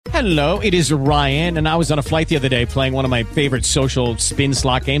Hello, it is Ryan, and I was on a flight the other day playing one of my favorite social spin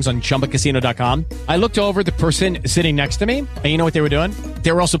slot games on ChumbaCasino.com. I looked over at the person sitting next to me, and you know what they were doing?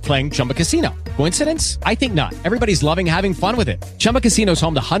 They were also playing Chumba Casino. Coincidence? I think not. Everybody's loving having fun with it. Chumba Casino is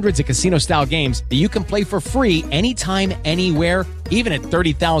home to hundreds of casino-style games that you can play for free anytime, anywhere, even at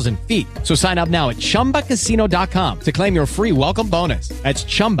 30,000 feet. So sign up now at ChumbaCasino.com to claim your free welcome bonus. That's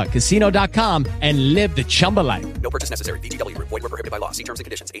ChumbaCasino.com and live the Chumba life. No purchase necessary. VGW. Void where prohibited by law. See terms and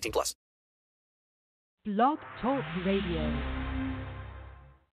conditions. 18+. Blog Talk Radio.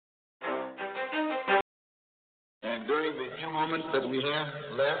 And during the few moments that we have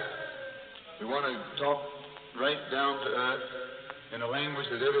left, we want to talk right down to earth in a language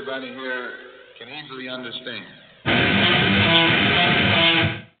that everybody here can easily understand.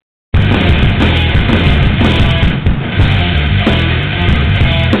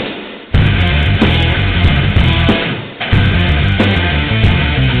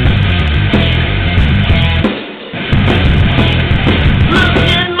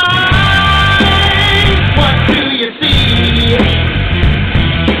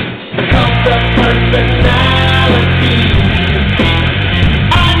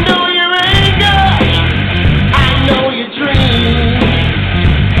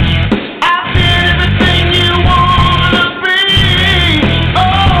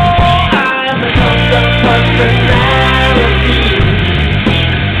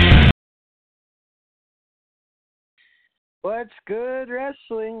 What's good,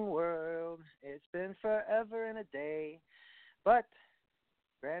 wrestling world? It's been forever and a day, but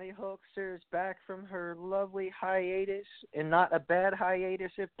Granny Hulkster's back from her lovely hiatus, and not a bad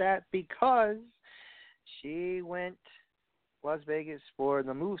hiatus at that, because she went Las Vegas for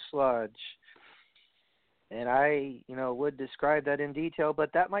the Moose Lodge. And I, would describe that in detail,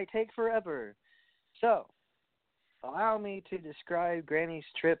 but that might take forever. So, allow me to describe Granny's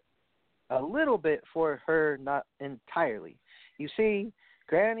trip a little bit for her, not entirely. You see,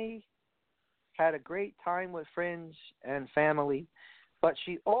 Granny had a great time with friends and family, but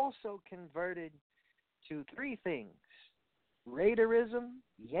she also converted to three things: Raiderism,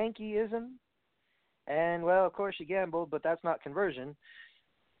 Yankeeism, and, well, of course she gambled, but that's not conversion.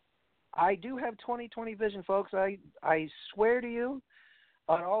 I do have 20/20 vision, folks. I swear to you,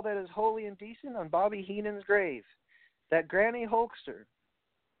 on all that is holy and decent, on Bobby Heenan's grave, that Granny Hulkster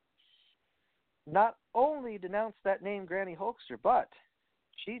not only denounced that name Granny Hulkster, but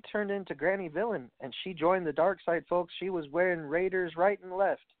she turned into Granny Villain, and she joined the dark side, folks. She was wearing Raiders right and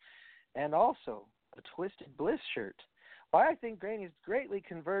left, and also a Twisted Bliss shirt. Well, I think Granny's greatly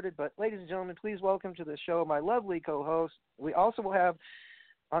converted, but ladies and gentlemen, please welcome to the show my lovely co-host. We also will have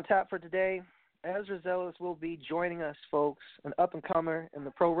on tap for today, EzraZealous will be joining us, folks, an up-and-comer in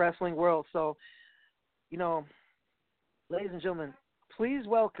the pro wrestling world. So, ladies and gentlemen, please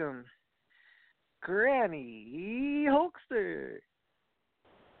welcome Granny Hulkster.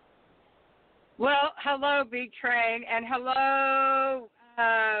 Well, hello, Big Train, and hello,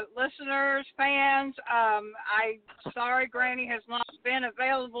 listeners, fans. I'm sorry Granny has not been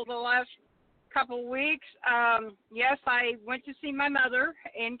available the last couple weeks. Yes, I went to see my mother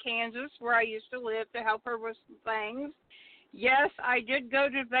in Kansas, where I used to live, to help her with some things. Yes, I did go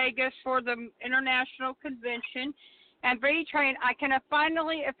to Vegas for the International Convention. And B-Train, I can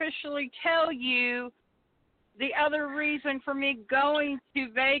finally officially tell you the other reason for me going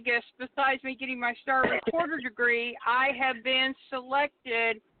to Vegas, besides me getting my Star Reporter degree. I have been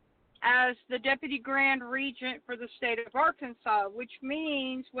selected as the Deputy Grand Regent for the state of Arkansas, which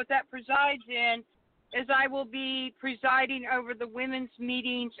means what that presides in is I will be presiding over the women's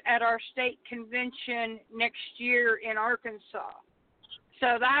meetings at our state convention next year in Arkansas.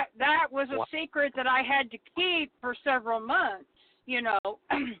 So that was a secret that I had to keep for several months,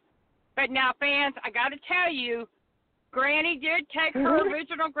 But now, fans, I got to tell you, Granny did take her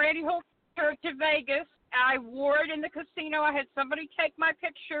original Granny Hulk shirt to Vegas. I wore it in the casino. I had somebody take my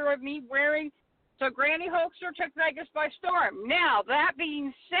picture of me wearing. So Granny Hulkster took Vegas by storm. Now, that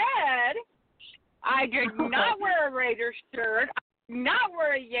being said, I did not wear a Raiders shirt. I did not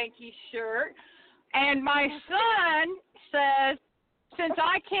wear a Yankees shirt. And my son says, since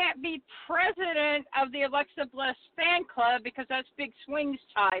I can't be president of the Alexa Bliss fan club because that's Big Swing's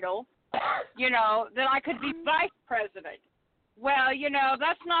title, that I could be vice president. Well,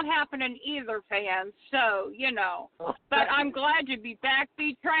 that's not happening either, fans. So, But I'm glad to be back,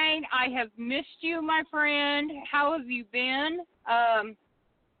 B-Train. I have missed you, my friend. How have you been?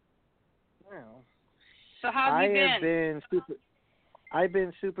 So how have you been? I've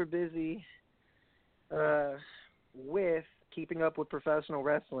been super busy with keeping up with professional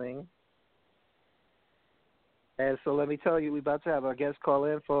wrestling. And so let me tell you, we're about to have our guest call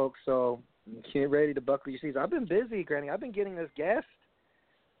in, folks. So get ready to buckle your seats. I've been busy, Granny. I've been getting this guest.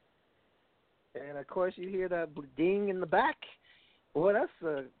 And, of course, you hear that ding in the back. Boy, that's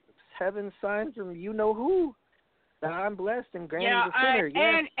a heaven sign from you-know-who. That I'm blessed and Granny's a sinner.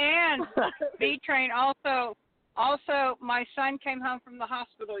 Yes. And B-Train also, my son came home from the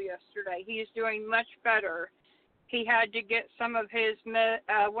hospital yesterday. He is doing much better. He had to get some of his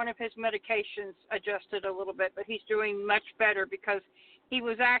one of his medications adjusted a little bit, but he's doing much better because he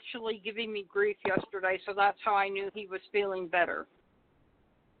was actually giving me grief yesterday, so that's how I knew he was feeling better.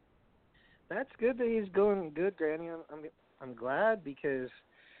 That's good that he's going good, Granny. I'm glad because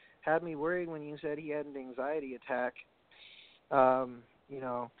had me worried when you said he had an anxiety attack.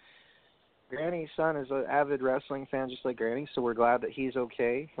 Granny's son is an avid wrestling fan just like Granny, so we're glad that he's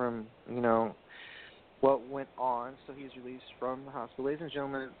okay from, what went on. So he's released from the hospital. Ladies and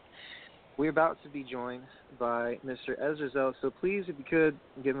gentlemen, we're about to be joined by Mr. EzraZealous. So please, if you could,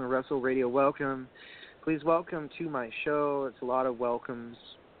 give him a Wrestle Radio welcome. Please welcome to my show. It's a lot of welcomes,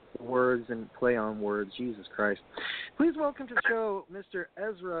 words, and play on words. Jesus Christ. Please welcome to the show, Mr.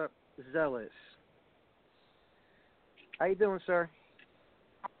 EzraZealous. How you doing, sir?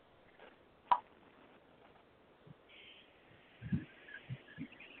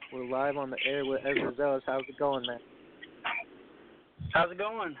 We're live on the air with EzraZealous. How's it going, man? How's it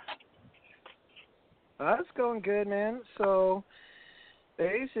going? It's going good, man. So,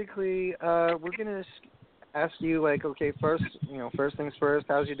 basically, we're going to ask you, first things first,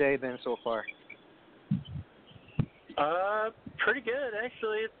 how's your day been so far? Pretty good,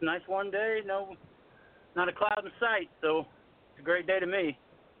 actually. It's a nice warm day. No, not a cloud in sight, so it's a great day to me.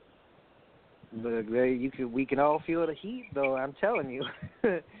 But we can all feel the heat, though, I'm telling you.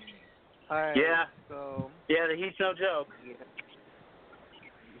 All right. Yeah. So. Yeah, the heat's no joke. Yeah.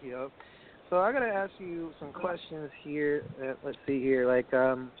 Yep. So I'm gonna ask you some questions here. Let's see here.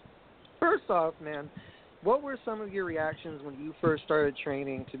 First off, man, what were some of your reactions when you first started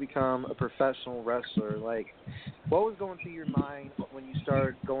training to become a professional wrestler? What was going through your mind when you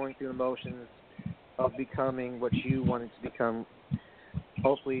started going through the motions of becoming what you wanted to become,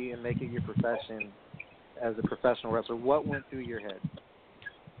 hopefully, and make it your profession as a professional wrestler? What went through your head?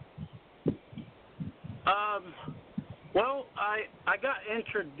 Well, I got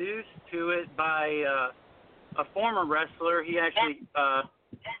introduced to it by a former wrestler. He actually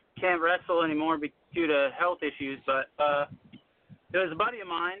can't wrestle anymore due to health issues, but it was a buddy of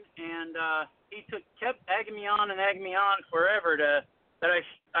mine, and he kept egging me on forever that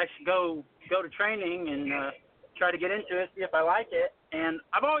I should go to training and try to get into it, see if I like it. And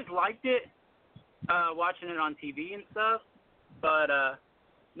I've always liked it, watching it on TV and stuff, but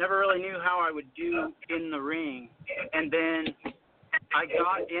never really knew how I would do in the ring. And then I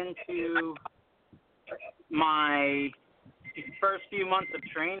got into my first few months of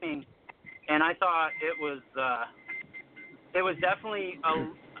training, and I thought it was definitely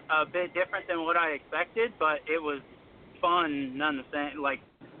a bit different than what I expected, but it was fun none the same.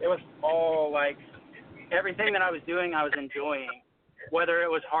 It was all everything that I was doing, I was enjoying. Whether it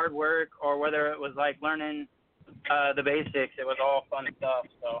was hard work or whether it was learning the basics, it was all fun stuff.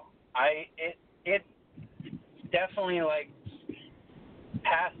 So it definitely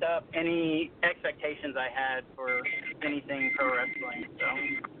passed up any expectations I had for anything pro wrestling. So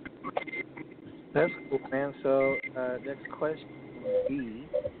that's cool, man. So next question would be,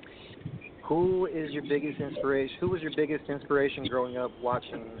 who is your biggest inspiration? Who was your biggest inspiration growing up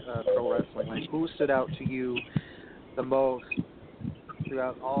watching pro wrestling? Who stood out to you the most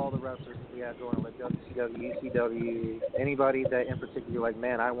throughout all the wrestlers that we had going on, WCW, ECW, anybody that in particular,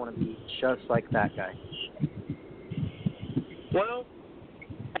 man, I want to be just like that guy? Well,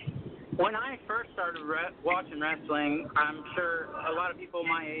 when I first started watching wrestling, I'm sure a lot of people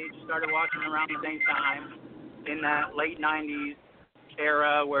my age started watching around the same time in that late 90s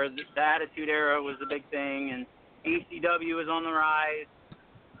era where the Attitude Era was the big thing, and ECW was on the rise,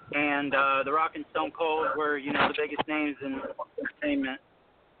 and The Rock and Stone Cold were, the biggest names in entertainment.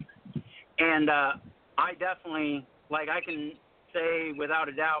 And I definitely, I can say without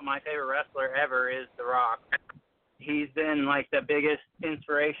a doubt my favorite wrestler ever is The Rock. He's been, the biggest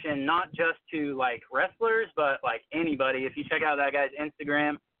inspiration, not just to, wrestlers, but, anybody. If you check out that guy's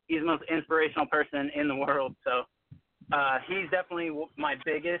Instagram, he's the most inspirational person in the world. So he's definitely my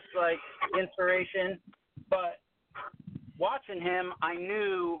biggest, inspiration. But watching him, I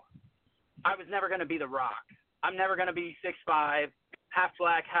knew I was never going to be The Rock. I'm never going to be 6'5", half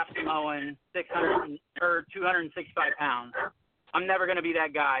black, half Samoan, 265 pounds. I'm never going to be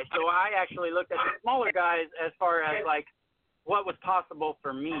that guy. So I actually looked at the smaller guys as far as, what was possible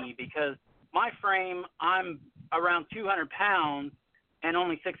for me, because my frame, I'm around 200 pounds and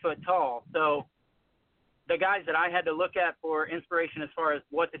only 6 foot tall. So the guys that I had to look at for inspiration as far as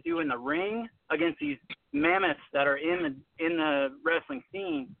what to do in the ring against these mammoths that are in the wrestling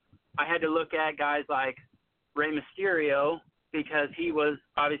scene, I had to look at guys like Rey Mysterio, because he was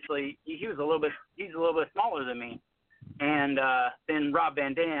obviously he's a little bit smaller than me, and then Rob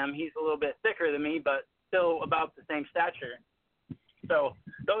Van Dam, he's a little bit thicker than me, but still about the same stature. So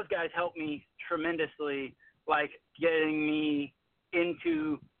those guys helped me tremendously, like getting me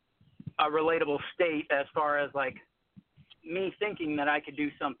into a relatable state as far as like me thinking that I could do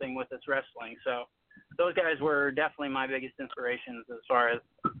something with this wrestling. So those guys were definitely my biggest inspirations as far as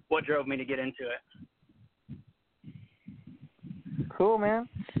what drove me to get into it. Cool, man.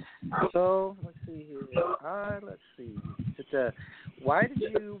 So let's see here. Why did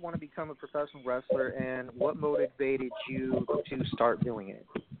you want to become a professional wrestler, and what motivated you to start doing it?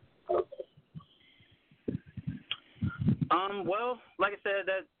 Well, like I said,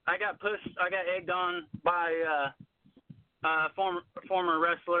 that I got egged on by a former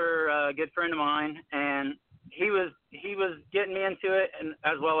wrestler, a good friend of mine, and he was getting me into it, and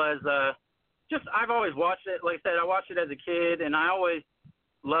as well as just I've always watched it. Like I said, I watched it as a kid, and I always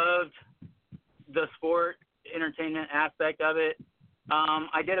loved the sport entertainment aspect of it.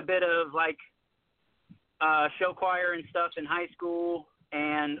 I did a bit of like show choir and stuff in high school,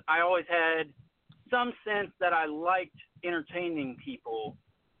 and I always had some sense that I liked entertaining people.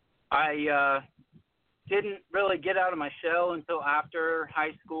 I didn't really get out of my shell until after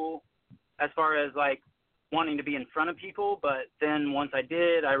high school as far as like wanting to be in front of people, but then once I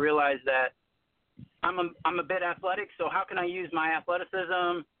did, I realized that I'm a bit athletic, so how can I use my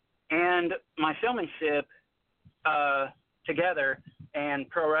athleticism and my showmanship together? And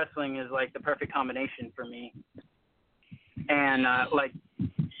pro wrestling is like the perfect combination for me. And like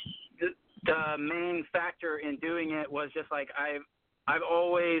the main factor in doing it was just like I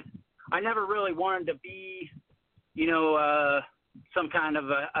never really wanted to be, some kind of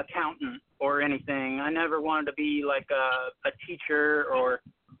a accountant or anything. I never wanted to be like a teacher, or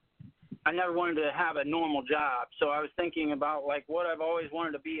I never wanted to have a normal job. So I was thinking about like what I've always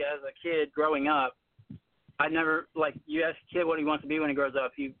wanted to be as a kid growing up. I never, like, you ask a kid what he wants to be when he grows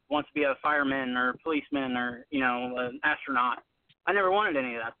up. He wants to be a fireman or a policeman or, an astronaut. I never wanted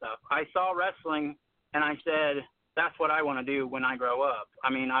any of that stuff. I saw wrestling and I said, that's what I want to do when I grow up. I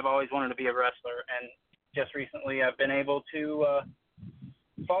mean, I've always wanted to be a wrestler, and just recently I've been able to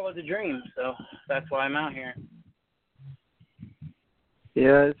follow the dream. So that's why I'm out here.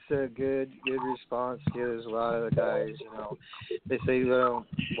 Yeah, it's a good response, because a lot of the guys, they say, well,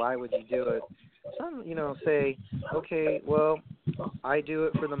 why would you do it? Some, say, okay, well, I do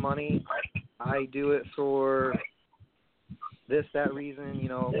it for the money. I do it for this, that reason,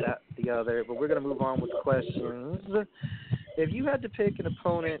 that, the other. But we're going to move on with questions. If you had to pick an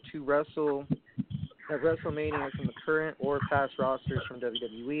opponent to wrestle at WrestleMania from the current or past rosters from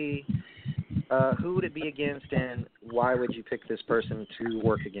WWE, who would it be against, and why would you pick this person to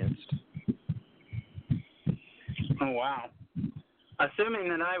work against? Oh, wow. Assuming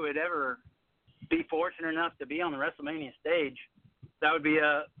that I would ever be fortunate enough to be on the WrestleMania stage, that would be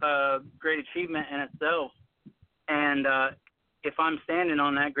a great achievement in itself. And if I'm standing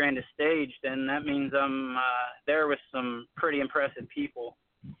on that grandest stage, then that means I'm there with some pretty impressive people.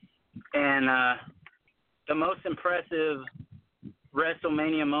 And the most impressive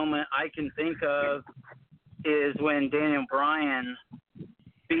WrestleMania moment I can think of is when Daniel Bryan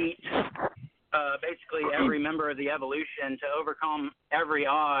beat basically every member of the Evolution to overcome every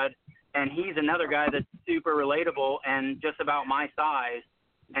odd. And he's another guy that's super relatable and just about my size.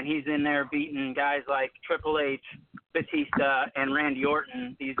 And he's in there beating guys like Triple H, Batista, and Randy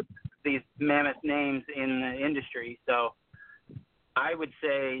Orton, these mammoth names in the industry. So I would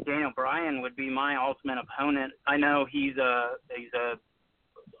say Daniel Bryan would be my ultimate opponent. I know he's a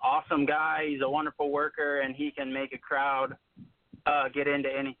awesome guy. He's a wonderful worker, and he can make a crowd get into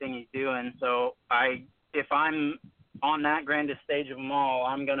anything he's doing. So if I'm on that grandest stage of them all,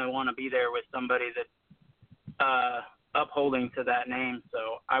 I'm going to want to be there with somebody that's upholding to that name.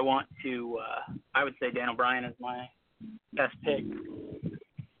 So I would say Daniel Bryan is my best pick.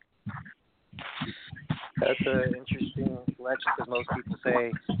 That's an interesting selection, because most people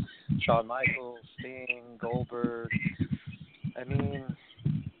say Shawn Michaels, Sting, Goldberg. I mean,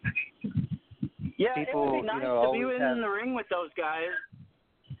 yeah, people, it would be nice to be in the ring with those guys,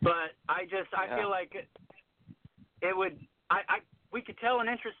 but I feel like it would. We could tell an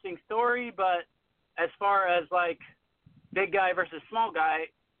interesting story, but as far as like big guy versus small guy,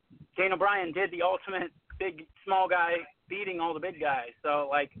 Daniel Bryan did the ultimate big small guy beating all the big guys. So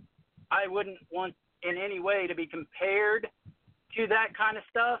like, I wouldn't want in any way to be compared to that kind of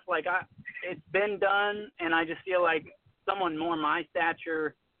stuff. Like, it's been done, and I just feel like someone more my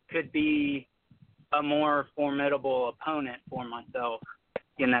stature could be a more formidable opponent for myself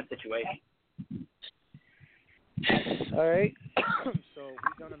in that situation. All right. So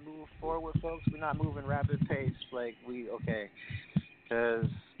we're going to move forward, folks. We're not moving rapid pace because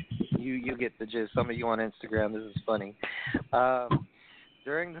you get the gist. Some of you on Instagram, this is funny.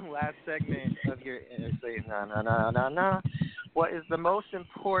 During the last segment of your what is the most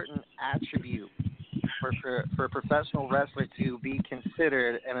important attribute for a professional wrestler to be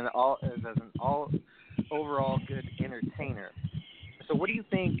considered as an overall good entertainer? So what do you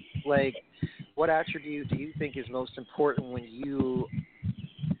think, what attribute do you think is most important when you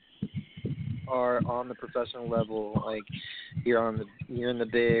are on the professional level, like you're in the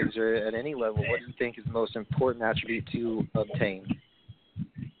bigs or at any level? What do you think is the most important attribute to obtain?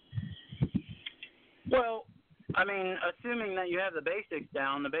 Well, I mean, assuming that you have the basics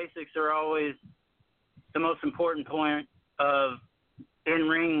down, the basics are always the most important point of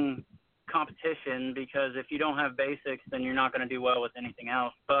in-ring competition, because if you don't have basics, then you're not going to do well with anything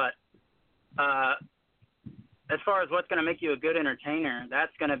else. But as far as what's going to make you a good entertainer,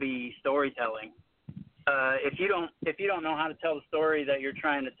 that's going to be storytelling. If you don't know how to tell the story that you're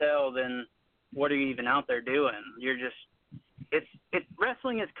trying to tell, then what are you even out there doing? You're just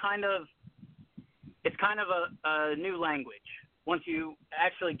wrestling is kind of a new language. Once you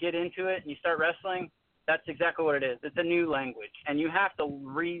actually get into it and you start wrestling, that's exactly what it is. It's a new language, and you have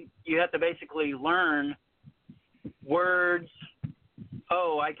to basically learn words.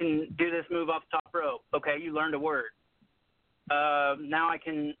 Oh, I can do this move off the top rope. Okay, you learned a word. Now I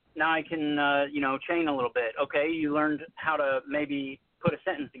can chain a little bit. Okay, you learned how to maybe put a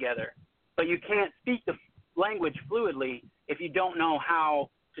sentence together. But you can't speak the language fluidly if you don't know how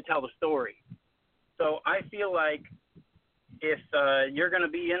to tell the story. So I feel like if you're going to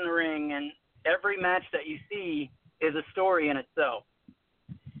be in the ring and every match that you see is a story in itself.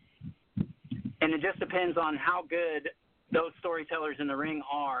 And it just depends on how good those storytellers in the ring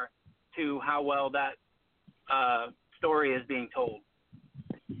are to how well that story is being told.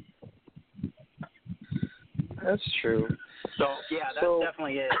 That's true. So, yeah, that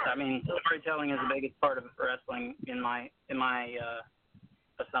definitely is. I mean, storytelling is the biggest part of wrestling in my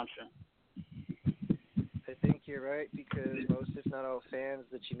assumption. I think you're right, because most, if not all, fans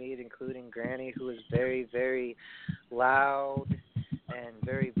that you meet, including Granny, who is very, very loud and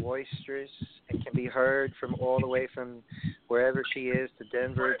very boisterous and can be heard from all the way from wherever she is to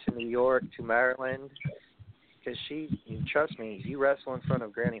Denver to New York to Maryland, because trust me, you wrestle in front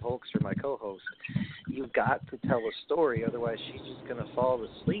of Granny Hulkster, my co-host, you've got to tell a story, otherwise she's just going to fall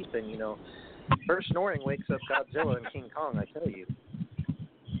asleep, and, her snoring wakes up Godzilla and King Kong, I tell you.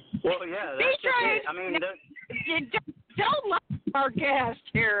 Well, yeah, that's it. I mean, you don't like our guest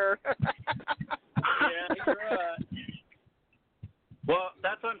here. Yeah, you're right. Well,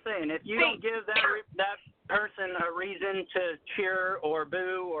 that's what I'm saying. If you don't give that person a reason to cheer or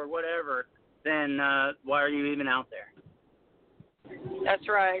boo or whatever, then why are you even out there? That's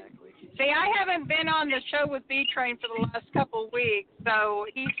right. See, I haven't been on the show with B-Train for the last couple of weeks, so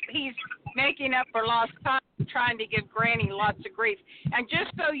he's making up for lost time, trying to give Granny lots of grief. And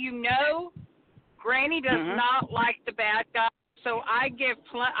just so you know, Granny does not like the bad guy, so I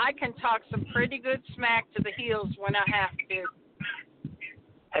can talk some pretty good smack to the heels when I have to.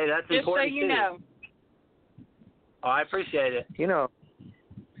 Hey, that's just important so you too. know. Oh, I appreciate it.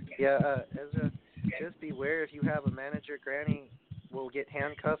 Ezra, just beware if you have a manager, Granny will get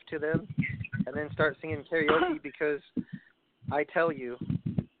handcuffed to them and then start singing karaoke, because I tell you,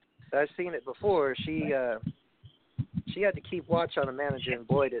 I've seen it before. She had to keep watch on a manager, and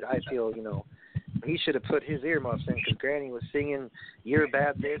boy, did I feel, he should have put his earmuffs in, because Granny was singing, "You're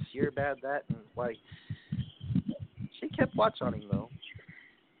bad this, you're bad that," and she kept watch on him, though.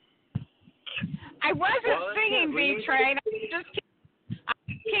 I wasn't singing, B-Train. I was just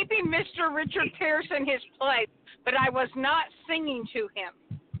keeping Mr. Richard Pierce in his place, but I was not singing to him.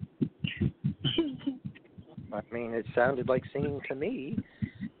 I mean, it sounded like singing to me.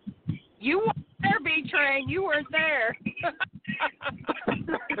 You weren't there, B-Train. You weren't there.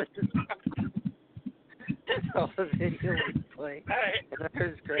 All the video was playing. And that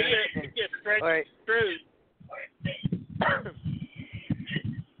was great. All right.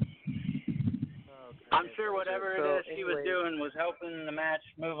 I'm sure whatever it is she was doing was helping the match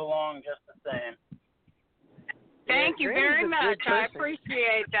move along just the same. Thank you very much. I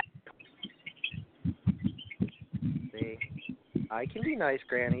appreciate that. See, I can be nice,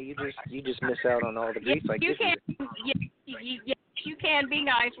 Granny. You just miss out on all the grief I give you. You can be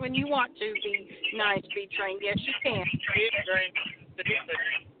nice when you want to be, Nice, B-Train. Yes, you can.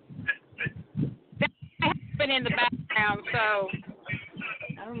 That's been in the background, so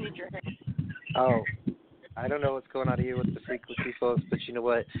I don't need your help. Oh, I don't know what's going on here with the frequency, folks, but you know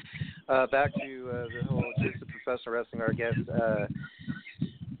what? Back to the whole just the professional wrestling, our guest,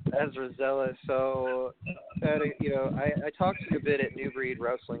 EzraZealous. So, I talked to you a bit at New Breed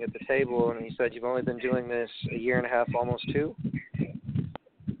Wrestling at the table, and you said you've only been doing this a year and a half, almost 2?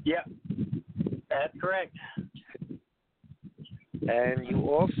 Yeah, that's correct. And you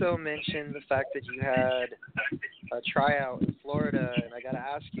also mentioned the fact that you had a tryout in Florida, and I got to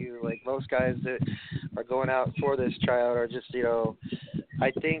ask you, like most guys that are going out for this tryout are just,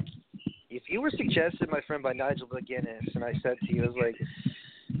 I think if you were suggested, my friend, by Nigel McGuinness, and I said to you, I was like,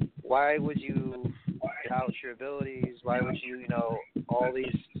 why would you doubt your abilities? Why would you, all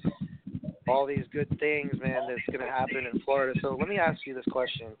these good things, man, that's going to happen in Florida? So let me ask you this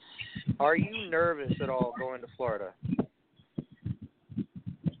question. Are you nervous at all going to Florida?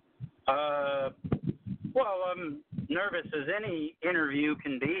 Well, I'm nervous as any interview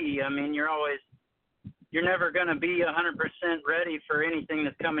can be. I mean, you're never going to be 100% ready for anything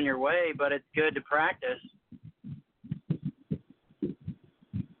that's coming your way, but it's good to practice.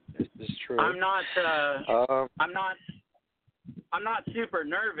 This is true. I'm not super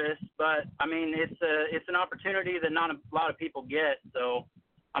nervous, but I mean, it's an opportunity that not a lot of people get. So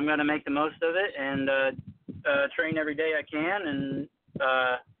I'm going to make the most of it and train every day I can, and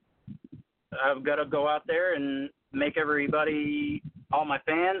I've got to go out there and make everybody, all my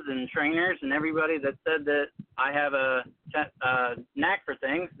fans and trainers and everybody that said that I have a knack for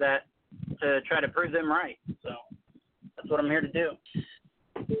things, that to try to prove them right. So that's what I'm here to do.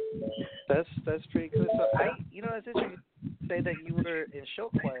 That's pretty cool. So it's interesting to say that you were in show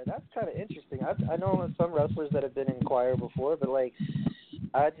choir. That's kind of interesting. I know some wrestlers that have been in choir before, but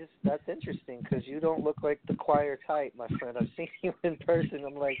that's interesting because you don't look like the choir type, my friend. I've seen you in person.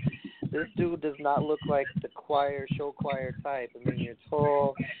 I'm like, this dude does not look like the show choir type. I mean, you're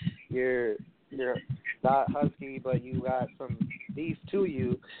tall, you're not husky, but you got some beef to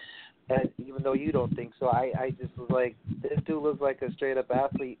you. And even though you don't think so, I just was like, this dude looks like a straight up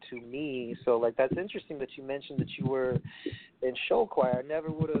athlete to me. So like, that's interesting that you mentioned that you were in show choir. I never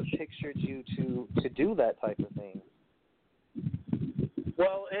would have pictured you to do that type of thing.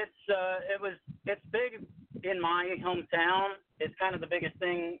 Well, it's big in my hometown. It's kind of the biggest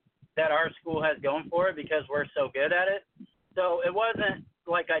thing that our school has going for it because we're so good at it. So it wasn't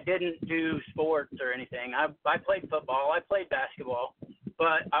like I didn't do sports or anything. I played football, I played basketball,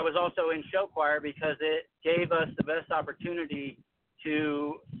 but I was also in show choir because it gave us the best opportunity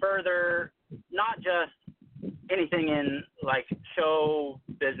to further not just anything in like show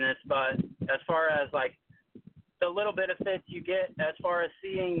business, but as far as like the little benefits you get as far as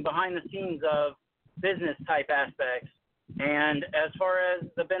seeing behind the scenes of business type aspects, and as far as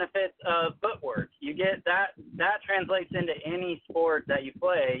the benefits of footwork, you get that translates into any sport that you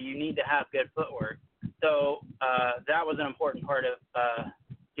play. You need to have good footwork. So that was an important part of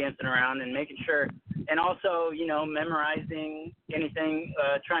dancing around and making sure, and also, memorizing anything,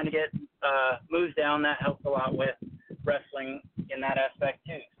 trying to get moves down. That helps a lot with wrestling in that aspect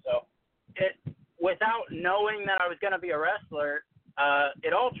too. So without knowing that I was going to be a wrestler,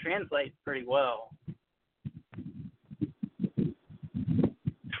 it all translates pretty well.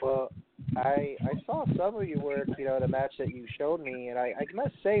 Well, I saw some of your work, the match that you showed me, and I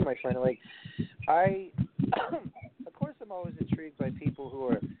must say, my friend, like, of course I'm always intrigued by people who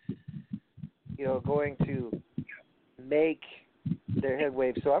are, going to make their head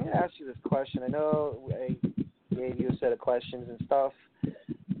wave. So I'm going to ask you this question. I know I gave you a set of questions and stuff,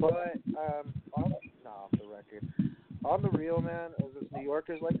 but off the record, on the real, man, as us New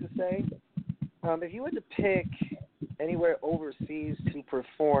Yorkers like to say, if you had to pick anywhere overseas to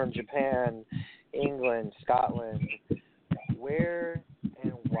perform, Japan, England, Scotland, where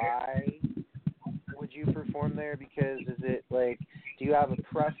and why would you perform there? Because is it like, do you have a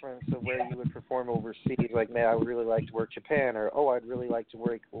preference of where you would perform overseas? Like, man, I would really like to work Japan, or I'd really like to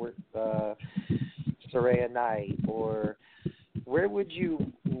work Saraya Night, or where would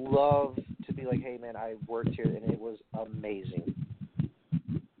you love to be like, hey, man, I worked here and it was amazing?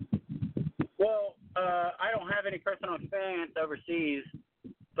 Well, I don't have any personal experience overseas,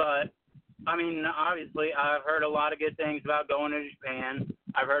 but, I mean, obviously I've heard a lot of good things about going to Japan.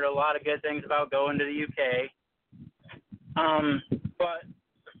 I've heard a lot of good things about going to the UK. But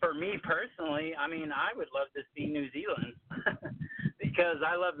for me personally, I mean, I would love to see New Zealand because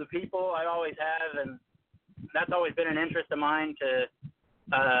I love the people. I always have, and that's always been an interest of mine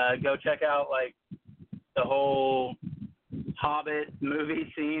to go check out, like, the whole Hobbit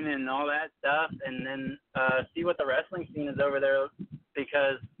movie scene and all that stuff, and then see what the wrestling scene is over there,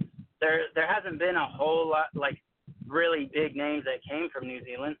 because there hasn't been a whole lot like really big names that came from New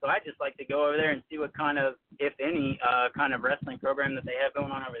Zealand. So I just like to go over there and see what kind of, if any, kind of wrestling program that they have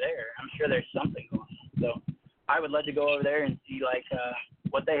going on over there. I'm sure there's something going on. So I would love to go over there and see like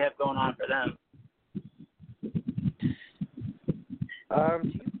what they have going on for them. Do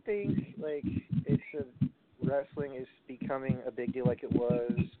you think like wrestling is becoming a big deal like it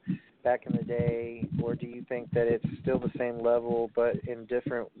was back in the day, or do you think that it's still the same level but in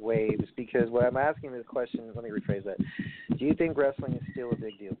different waves? Because what I'm asking this question, let me rephrase that. Do you think wrestling is still a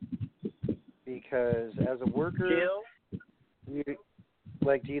big deal? Because as a worker, do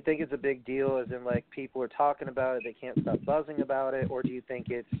you think it's a big deal as in like people are talking about it, they can't stop buzzing about it, or do you think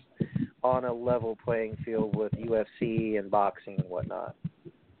it's on a level playing field with UFC and boxing and whatnot?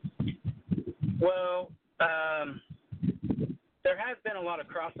 Well, there has been a lot of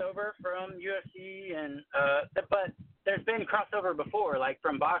crossover from UFC, but there's been crossover before, like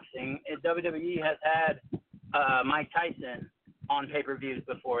from boxing. WWE has had Mike Tyson on pay-per-views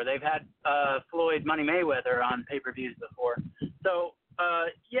before. They've had Floyd Money Mayweather on pay-per-views before. So,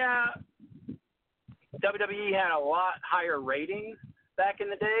 WWE had a lot higher ratings back in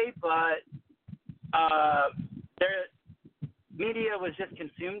the day, but their media was just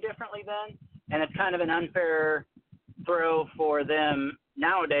consumed differently then, and it's kind of an unfair throw for them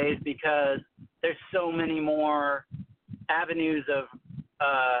nowadays because there's so many more avenues of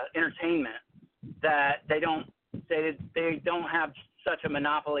entertainment that they don't have such a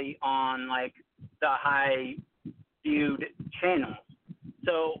monopoly on like the high viewed channels.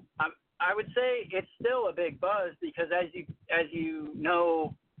 So I would say it's still a big buzz because as you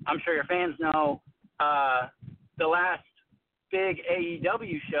know, I'm sure your fans know, the last big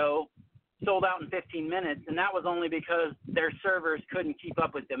AEW show sold out in 15 minutes, and that was only because their servers couldn't keep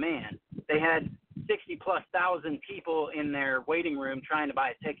up with demand. They had 60,000+ people in their waiting room trying to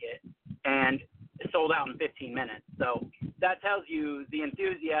buy a ticket, and it sold out in 15 minutes. So that tells you the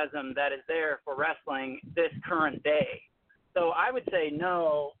enthusiasm that is there for wrestling this current day. So I would say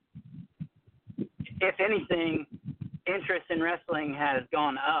no. If anything, interest in wrestling has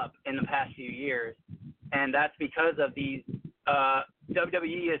gone up in the past few years, and that's because of these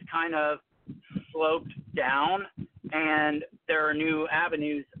WWE is kind of sloped down, and there are new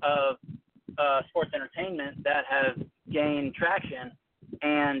avenues of sports entertainment that have gained traction,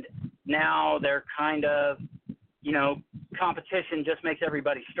 and now they're kind of, competition just makes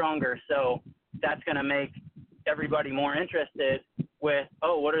everybody stronger, so that's going to make everybody more interested with,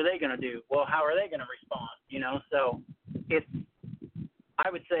 what are they going to do? Well, how are they going to respond? So I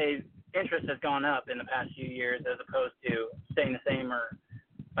would say interest has gone up in the past few years as opposed to staying the same or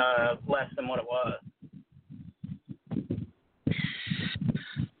less than what it was.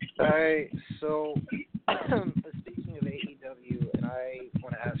 All right, so speaking of AEW, and I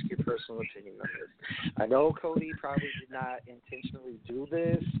want to ask your personal opinion on this. I know Cody probably did not intentionally do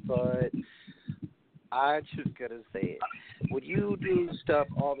this, but I just got to say it. When you do stuff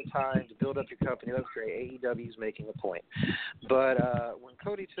all the time to build up your company, that's great. AEW's making a point. But when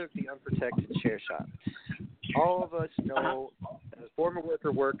Cody took the unprotected chair shot, all of us know, as a former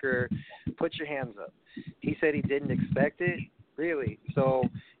worker, put your hands up. He said he didn't expect it. Really? So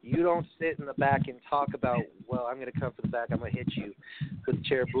you don't sit in the back and talk about, well, I'm going to come for the back, I'm going to hit you with the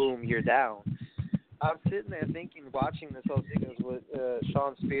chair, boom, you're down. I'm sitting there thinking, watching this whole sequence with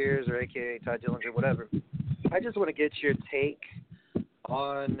Sean Spears or a.k.a. Ty Dillinger, whatever. I just want to get your take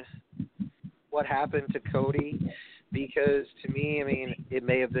on what happened to Cody because to me, it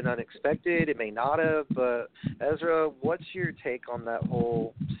may have been unexpected, it may not have, but Ezra, what's your take on that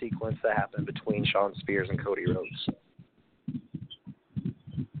whole sequence that happened between Sean Spears and Cody Rhodes?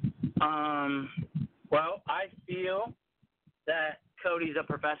 Well, I feel that Cody's a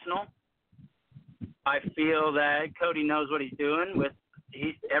professional. I feel that Cody knows what he's doing with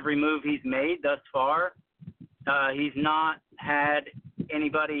every move he's made thus far. He's not had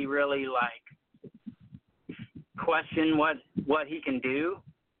anybody really question what he can do,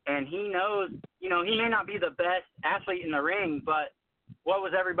 and he knows. He may not be the best athlete in the ring, but what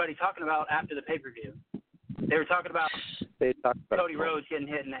was everybody talking about after the pay-per-view? They were talking about Cody Rhodes getting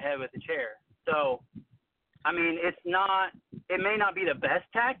hit in the head with a chair. So, it may not be the best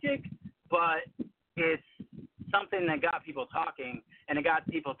tactic, but it's something that got people talking, and it got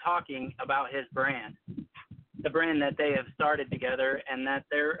people talking about his brand, the brand that they have started together and that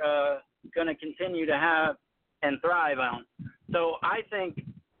they're going to continue to have and thrive on. So I think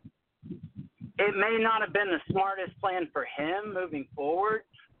it may not have been the smartest plan for him moving forward,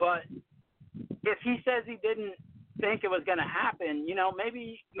 but if he says he didn't think it was going to happen.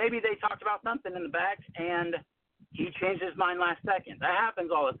 Maybe they talked about something in the back and he changed his mind last second. That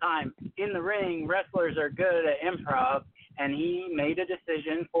happens all the time. In the ring, wrestlers are good at improv, and he made a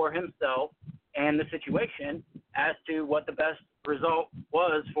decision for himself and the situation as to what the best result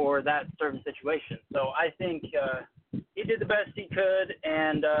was for that certain situation. So I think he did the best he could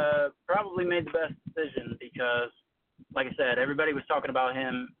and probably made the best decision because, like I said, everybody was talking about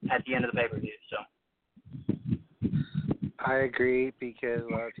him at the end of the pay-per-view. So. I agree because a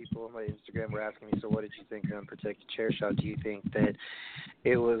lot of people on my Instagram were asking me, so what did you think of Unprotected Chair Shot? Do you think that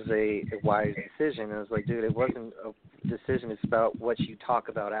it was a wise decision? And I was like, dude, it wasn't a decision. It's about what you talk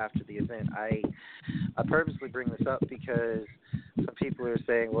about after the event. I purposely bring this up because some people are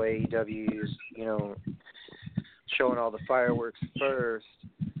saying, well, AEW's, showing all the fireworks first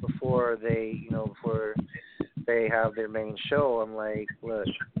before they have their main show. I'm like, look,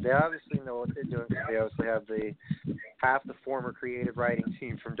 they obviously know what they're doing because they obviously have half the former creative writing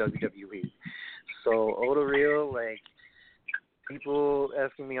team from WWE. So, Oda Real, people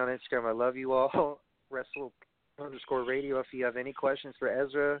asking me on Instagram, I love you all, Wrestle_radio if you have any questions for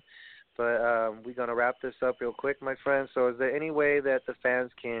Ezra. But we're going to wrap this up real quick, my friend. So is there any way that the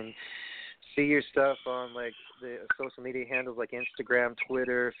fans can see your stuff on the social media handles like Instagram,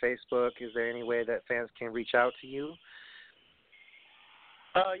 Twitter, Facebook? Is there any way that fans can reach out to you?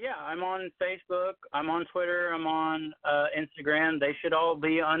 Yeah, I'm on Facebook, I'm on Twitter, I'm on Instagram. They should all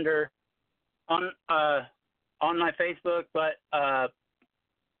be on my Facebook, but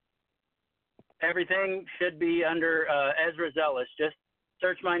everything should be under EzraZealous. Just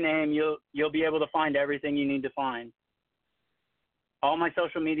search my name, you'll be able to find everything you need to find. All my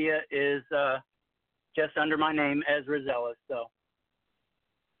social media is just under my name, EzraZealous. So.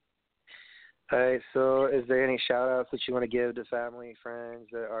 All right. So, is there any shout-outs that you want to give to family, friends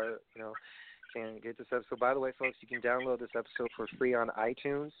that are, can get this episode? By the way, folks, you can download this episode for free on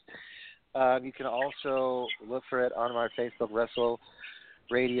iTunes. You can also look for it on our Facebook, Wrestle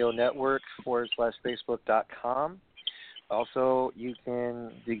Radio Network /Facebook.com. Also, you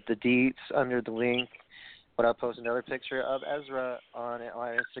can the deets under the link. But I'll post another picture of Ezra on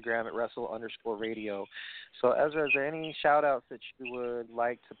Instagram at Wrestle_radio. So, Ezra, is there any shout-outs that you would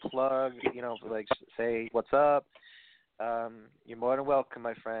like to plug, say what's up? You're more than welcome,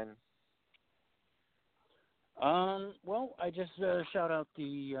 my friend. Well, I just shout out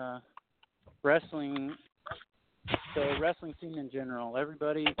the wrestling scene in general.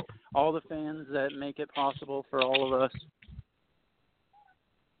 Everybody, all the fans that make it possible for all of us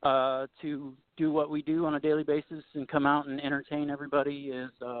to do what we do on a daily basis and come out and entertain everybody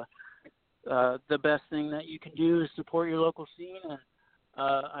is the best thing that you can do is support your local scene. And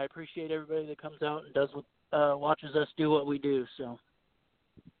I appreciate everybody that comes out and watches us do what we do. So.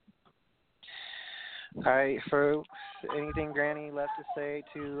 All right, folks. Anything Granny left to say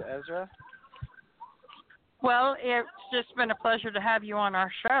to Ezra? Well, it's just been a pleasure to have you on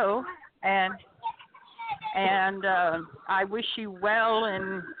our show, and I wish you well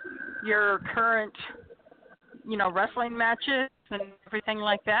in your current, wrestling matches and everything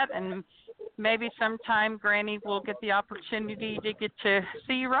like that. And maybe sometime Granny will get the opportunity to get to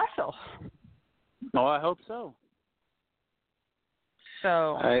see you wrestle. Oh, I hope so.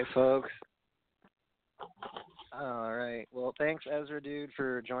 All right, folks. All right. Well, thanks, Ezra, dude,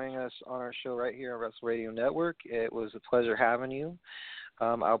 for joining us on our show right here on Wrestle Radio Network. It was a pleasure having you.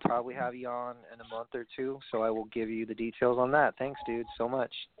 I'll probably have you on in a month or two, so I will give you the details on that. Thanks, dude, so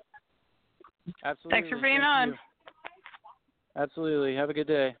much. Absolutely. Thanks for being on. You. Absolutely. Have a good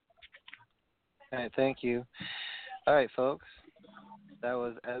day. All right, thank you. All right, folks. That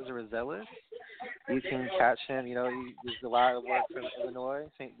was EzraZealous. You can catch him. He does a lot of work from Illinois,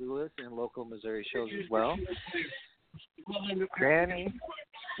 St. Louis, and local Missouri shows as well. Granny,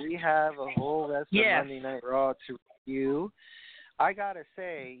 we have a whole rest of Monday Night Raw to review. I got to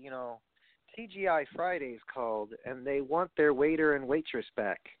say, TGI Fridays called, and they want their waiter and waitress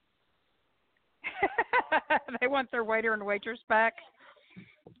back. They want their waiter and waitress back?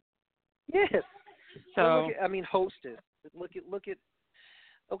 Yes. So, hostess. Look at.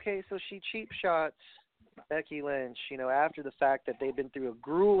 Okay, so she cheap shots Becky Lynch, after the fact that they've been through a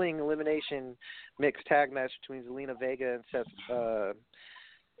grueling elimination mixed tag match between Zelina Vega and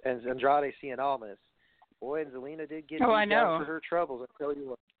and Andrade Cien Almas. Boy, and Zelina did get beat down for her troubles. I tell you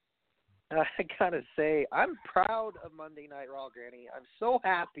what. I gotta say, I'm proud of Monday Night Raw, Granny. I'm so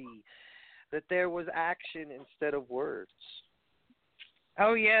happy that there was action instead of words.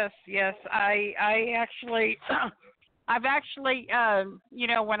 Oh yes. I've actually,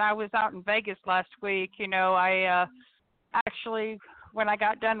 when I was out in Vegas last week, I actually when I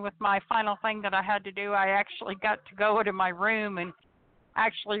got done with my final thing that I had to do, I actually got to go into my room and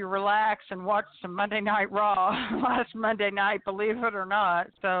actually relax and watch some Monday Night Raw last Monday night, believe it or not.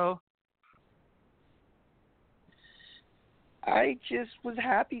 So I just was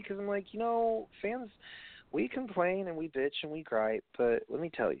happy because I'm like, fans, we complain and we bitch and we gripe, but let me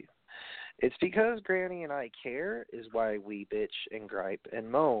tell you, it's because Granny and I care is why we bitch and gripe and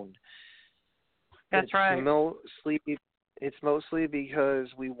moan. That's right. It's mostly because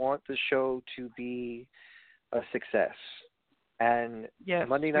we want the show to be a success. And yes,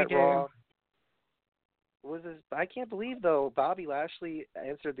 Monday Night Raw was I can't believe, though, Bobby Lashley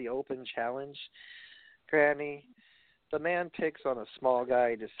answered the open challenge. Granny, the man picks on a small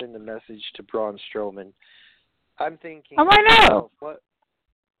guy to send a message to Braun Strowman. I'm thinking, oh, I know.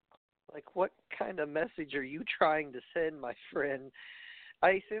 What kind of message are you trying to send, my friend?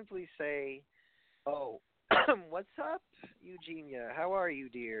 I simply say, oh, what's up, Eugenia? How are you,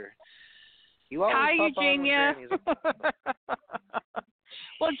 dear? You always Hi, pop Eugenia. on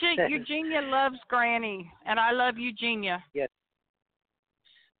Well, Eugenia loves Granny, and I love Eugenia. Yes.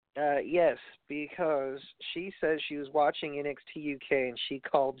 Yes, because she says she was watching NXT UK and she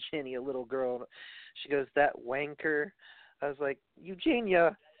called Jenny a little girl. She goes, that wanker. I was like,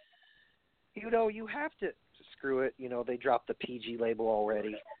 Eugenia, you have to screw it. They dropped the PG label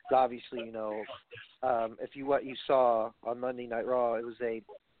already. Obviously, what you saw on Monday Night Raw, it was a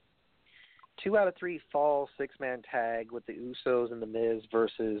 2 out of 3 fall 6-man tag with the Usos and the Miz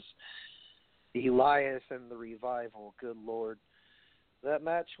versus the Elias and the Revival. Good Lord. That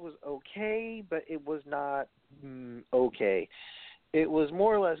match was okay, but it was not okay. It was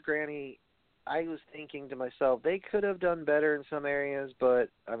more or less, Granny, I was thinking to myself, they could have done better in some areas, but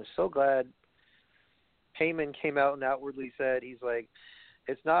I'm so glad Heyman came out and outwardly said, he's like,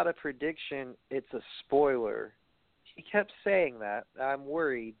 it's not a prediction, it's a spoiler. He kept saying that. I'm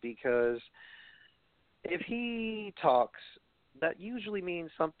worried because if he talks, that usually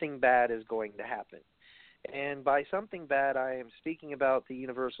means something bad is going to happen. And by something bad, I am speaking about the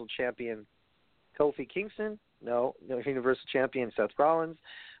Universal Champion Kofi Kingston. No, Universal Champion Seth Rollins.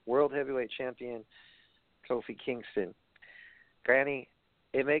 World Heavyweight Champion Kofi Kingston. Granny,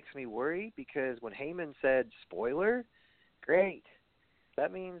 it makes me worry because when Heyman said spoiler, great.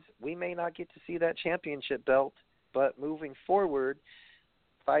 That means we may not get to see that championship belt. But moving forward,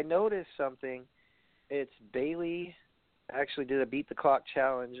 if I notice something, it's Bayley actually did a Beat the Clock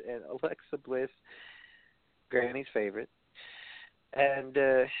challenge and Alexa Bliss, Granny's favorite. And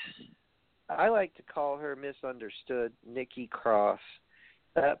I like to call her misunderstood Nikki Cross.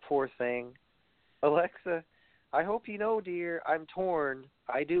 That poor thing. Alexa, I hope you know, dear, I'm torn.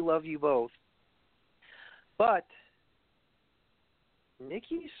 I do love you both. But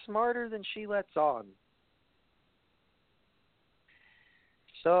Nikki's smarter than she lets on.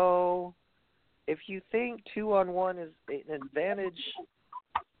 So, if you think 2-on-1 is an advantage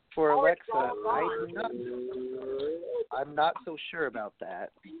for Alexa, I'm not so sure about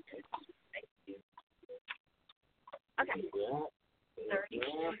that. Okay.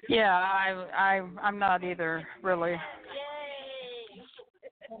 Yeah, I'm not either, really.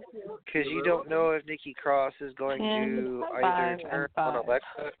 Because you don't know if Nikki Cross is going to either turn on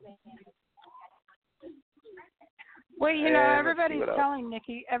Alexa. Well,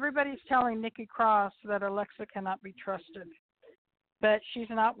 everybody's telling Nikki Cross that Alexa cannot be trusted. But she's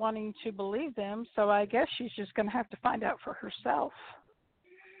not wanting to believe them, so I guess she's just going to have to find out for herself.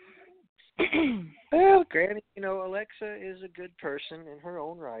 Well, Granny, Alexa is a good person in her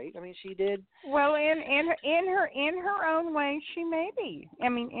own right. I mean, she did. Well, in her own way, she may be. I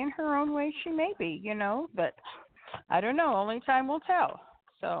mean, in her own way, she may be. But I don't know. Only time will tell.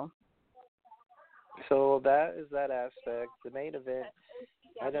 So that is that aspect. The main event,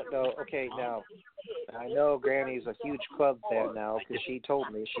 I don't know. Okay, now, I know Granny's a huge club fan now because she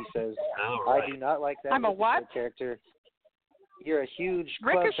told me. She says, I do not like that I'm a what? character. You're a huge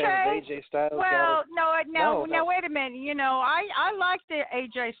club Ricochet? fan of AJ Styles. Well, no, wait a minute. I liked the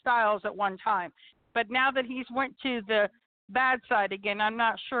AJ Styles at one time, but now that he's went to the bad side again, I'm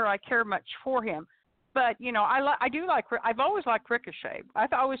not sure I care much for him. But, I've always liked Ricochet.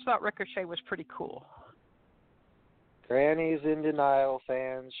 Always thought Ricochet was pretty cool. Granny's in denial,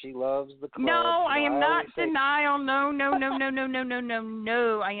 fans. She loves the club. No, I am not in denial. No.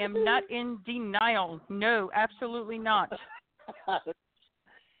 I am not in denial. No, absolutely not.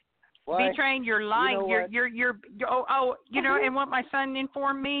 B-Train, you're lying. You're and what my son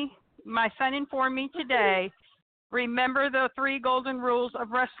informed me? My son informed me today, remember the 3 golden rules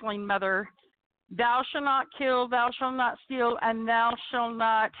of wrestling, mother. Thou shalt not kill, thou shalt not steal, and thou shalt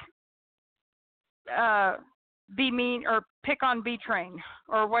not be mean or pick on B-Train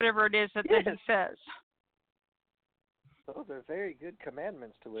or whatever it is that he says. Those are very good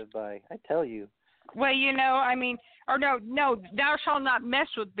commandments to live by, I tell you. Well, no, thou shalt not mess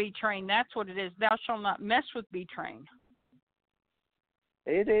with B-Train. That's what it is. Thou shalt not mess with B-Train.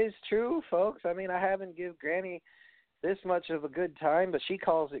 It is true, folks. I mean, I haven't given Granny this much of a good time, but she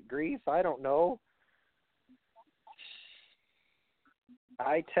calls it grief. I don't know.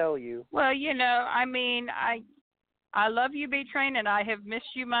 I tell you. Well, I mean, I love you, B-Train, and I have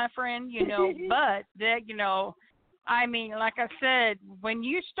missed you, my friend, but that, I mean, like I said, when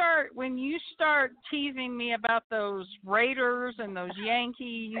you start teasing me about those Raiders and those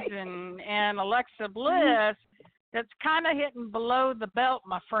Yankees and Alexa Bliss, that's kind of hitting below the belt,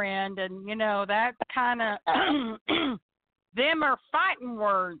 my friend, and that kind of them are fighting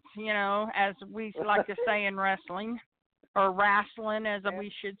words, as we like to say in wrestling, or wrestling, as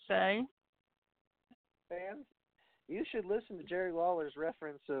we should say. Fans, you should listen to Jerry Lawler's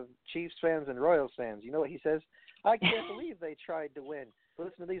reference of Chiefs fans and Royals fans. You know what he says? I can't believe they tried to win.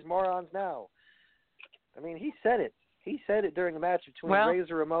 Listen to these morons now. I mean, he said it. He said it during the match between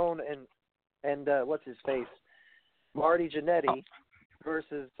Razor Ramon and what's his face, Marty Jannetty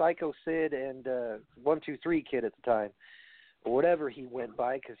versus Psycho Sid and 1-2-3 Kid at the time, or whatever he went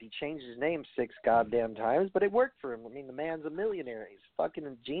by, because he changed his name 6 goddamn times, but it worked for him. I mean, the man's a millionaire. He's fucking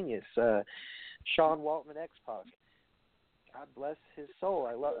a genius. Sean Waltman X-Pac. God bless his soul.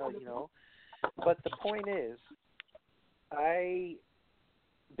 I love, But the point is, I've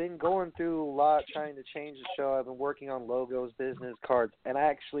been going through a lot trying to change the show. I've been working on logos, business cards, and I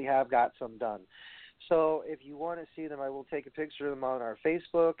actually have got some done. So if you want to see them, I will take a picture of them on our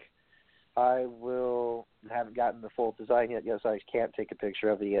Facebook. I haven't gotten the full design yet. Yes, I can't take a picture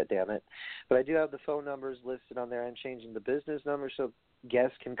of it yet, damn it. But I do have the phone numbers listed on there. I'm changing the business number so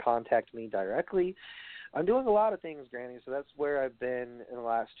guests can contact me directly. I'm doing a lot of things, Granny, so that's where I've been in the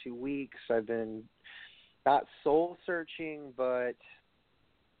last 2 weeks. I've been not soul-searching, but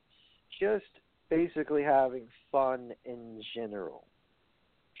just basically having fun in general.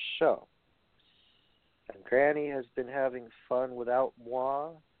 So, and Granny has been having fun without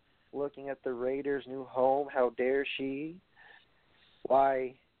moi, looking at the Raiders' new home. How dare she?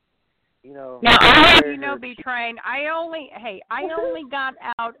 Why, Now, I let you know, B-Train, I only got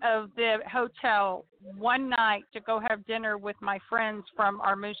out of the hotel one night to go have dinner with my friends from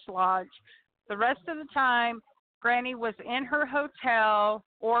our Moose Lodge. The rest of the time, Granny was in her hotel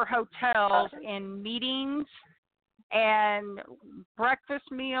or hotels in meetings and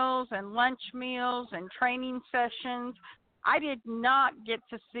breakfast meals and lunch meals and training sessions. I did not get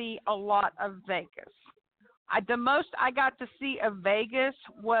to see a lot of Vegas. The most I got to see of Vegas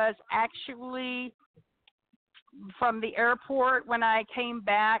was actually from the airport when I came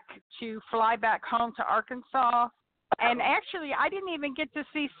back to fly back home to Arkansas. And actually, I didn't even get to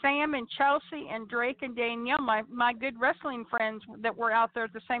see Sam and Chelsea and Drake and Danielle, my good wrestling friends that were out there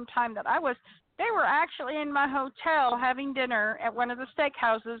at the same time that I was. They were actually in my hotel having dinner at one of the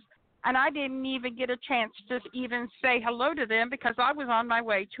steakhouses, and I didn't even get a chance to even say hello to them because I was on my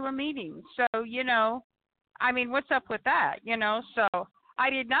way to a meeting. So, I mean, what's up with that, So I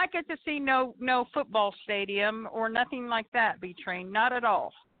did not get to see no football stadium or nothing like that, B-Train, not at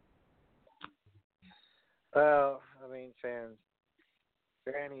all. Well, I mean, fans,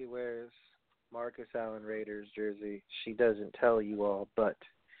 Granny wears Marcus Allen Raiders jersey. She doesn't tell you all, but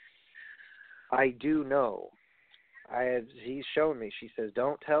I do know. He's shown me. She says,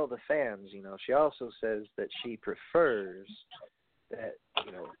 don't tell the fans, She also says that she prefers that,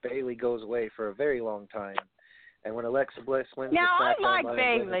 Bailey goes away for a very long time. And when Alexa Bliss wins now, the SmackDown I like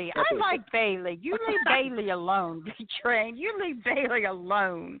Bailey. I like Bailey. You leave Bailey alone, B-Train. You leave Bailey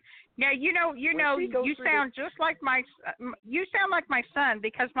alone. Now, you sound just like my son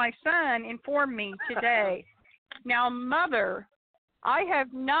because my son informed me today. Now, Mother, I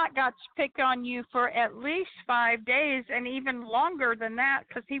have not got to pick on you for at least 5 days and even longer than that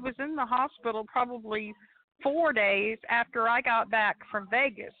because he was in the hospital probably 4 days after I got back from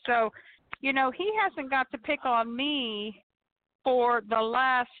Vegas. So, he hasn't got to pick on me for the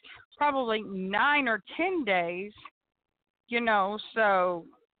last probably 9 or 10 days, so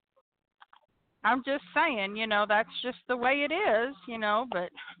I'm just saying, that's just the way it is,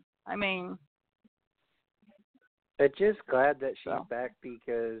 but I mean. I'm just glad that she's back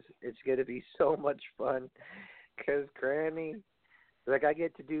because it's going to be so much fun because Granny, I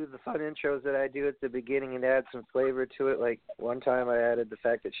get to do the fun intros that I do at the beginning and add some flavor to it. Like one time I added the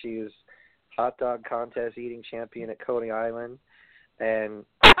fact that she was hot dog contest eating champion at Coney Island, and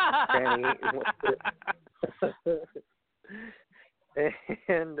Granny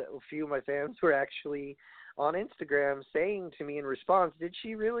And a few of my fans were actually on Instagram saying to me in response, "Did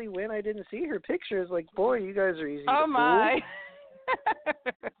she really win? I didn't see her pictures." Like, boy, you guys are easy to fool. Oh my!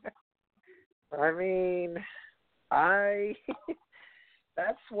 I mean,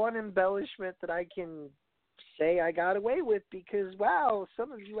 that's one embellishment that I can say I got away with because, wow,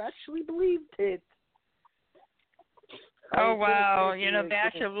 some of you actually believed it. Oh wow! You know, they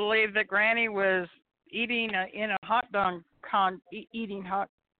actually believed that Granny was eating in a hot dog eating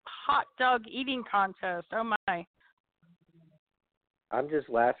contest. Oh my! I'm just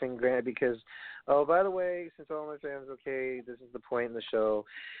laughing, Grant, because, oh, by the way, since all my fans, okay, this is the point in the show,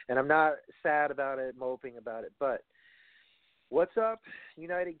 and I'm not sad about it, moping about it, but what's up,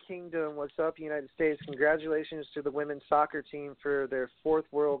 United Kingdom? What's up, United States? Congratulations to the women's soccer team for their 4th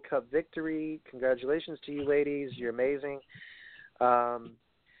World Cup victory. Congratulations to you ladies. You're amazing.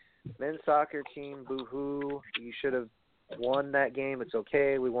 Men's soccer team, boo-hoo. You should have won that game. It's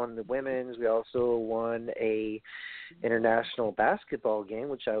okay. We won the women's. We also won a international basketball game,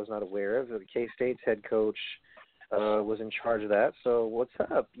 which I was not aware of. The K-State's head coach was in charge of that. So what's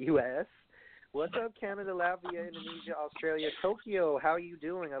up, U.S.? What's up, Canada, Latvia, Indonesia, Australia, Tokyo? How are you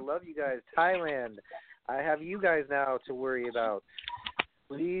doing? I love you guys. Thailand. I have you guys now to worry about.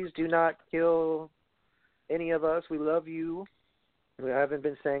 Please do not kill any of us. We love you. I haven't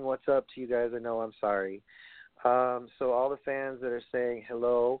been saying what's up to you guys. I know, I'm sorry. So all the fans that are saying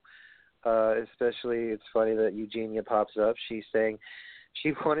hello, especially it's funny that Eugenia pops up. She's saying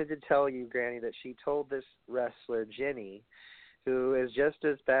she wanted to tell you, Granny, that she told this wrestler, Jenny, who is just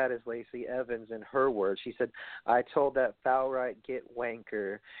as bad as Lacey Evans in her words. She said, "I told that foul right get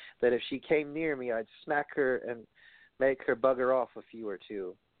wanker that if she came near me, I'd smack her and make her bugger off a few or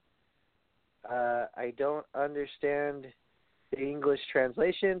two." I don't understand the English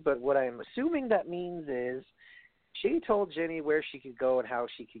translation, but what I'm assuming that means is she told Jenny where she could go and how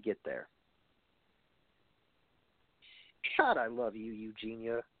she could get there. God, I love you,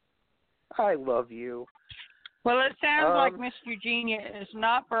 Eugenia. I love you. Well, it sounds like Miss Eugenia is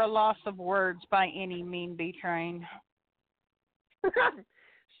not for a loss of words by any mean, B-Train.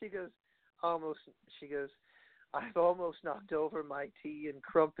 She goes, I've almost knocked over my tea and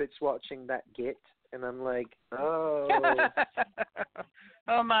crumpets watching that get. And I'm like, oh.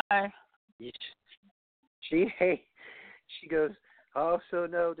 Oh, my. She goes, I also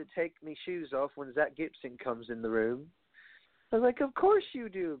know to take me shoes off when Zach Gibson comes in the room. I was like, of course you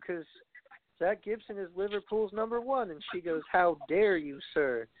do, because Zach Gibson is Liverpool's number 1. And she goes, how dare you,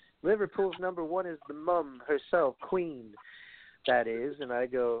 sir? Liverpool's number 1 is the mum herself, Queen, that is. And I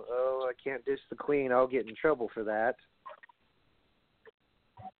go, oh, I can't diss the Queen. I'll get in trouble for that.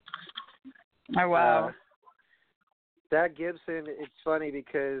 Oh, wow. Zach Gibson, it's funny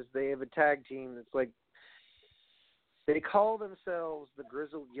because they have a tag team that's like, they call themselves the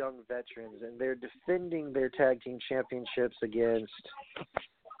Grizzled Young Veterans, and they're defending their tag team championships against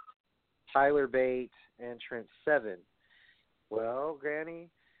Tyler Bate and Trent Seven. Well, Granny,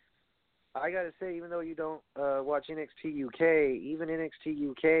 I got to say, even though you don't watch NXT UK, even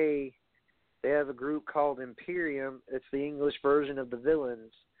NXT UK, they have a group called Imperium. It's the English version of the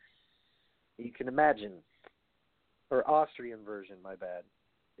Villains. You can imagine. Or Austrian version, my bad.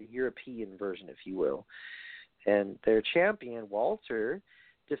 The European version, if you will. And their champion, Walter,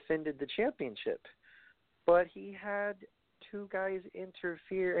 defended the championship. But he had 2 guys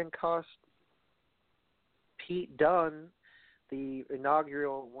interfere and cost Pete Dunne, the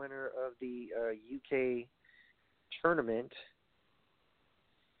inaugural winner of the UK tournament.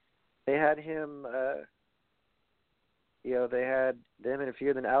 They had him, they had them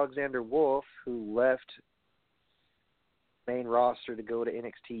interfere. Then Alexander Wolf, who left main roster to go to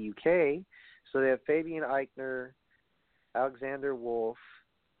NXT UK. So they have Fabian Eichner, Alexander Wolf,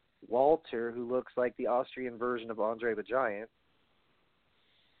 Walter, who looks like the Austrian version of Andre the Giant.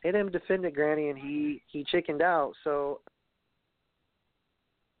 Hit him defended Granny, and he chickened out. So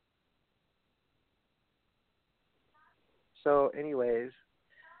anyways.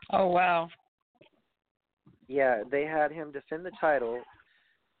 Oh, wow. Yeah, they had him defend the title,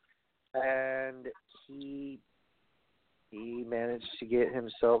 and he managed to get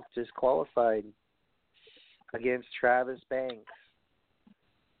himself disqualified against Travis Banks.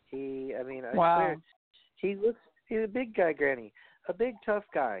 Wow. He's a big guy, Granny, a big tough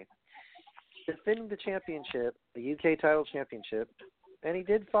guy, defending the championship, the UK title championship, and he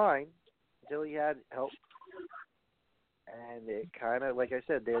did fine until he had help. And it kind of, like I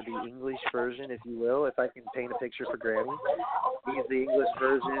said, they're the English version, if you will, if I can paint a picture for Granny. He's the English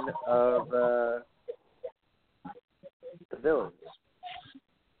version of the Villains.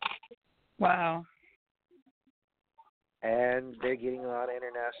 Wow. and they're getting a lot of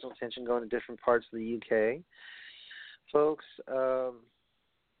international attention going to different parts of the UK. Folks,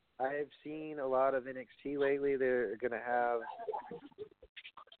 I've seen a lot of NXT lately. They're going to have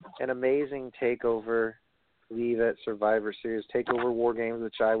an amazing takeover leave at Survivor Series, takeover War Games,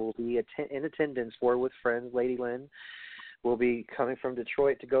 which I will be in attendance for with friends. Lady Lynn will be coming from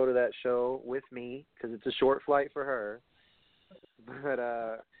Detroit to go to that show with me because it's a short flight for her. But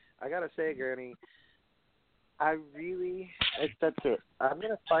I got to say, Gurney, that's it. I'm going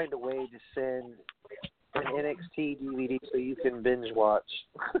to find a way to send an NXT DVD so you can binge watch.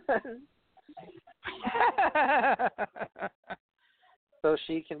 So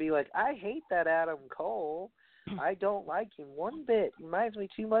she can be like, I hate that Adam Cole. I don't like him one bit. He reminds me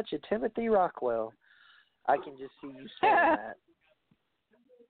too much of Timothy Rockwell. I can just see you saying that.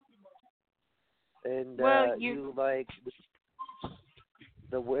 And you like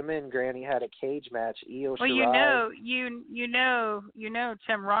the women. Granny had a cage match. Io Shirai. you know,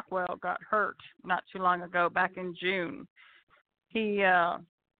 Tim Rockwell got hurt not too long ago, back in June. He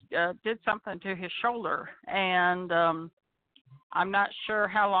did something to his shoulder, and I'm not sure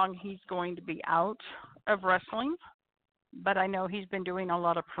how long he's going to be out of wrestling, but I know he's been doing a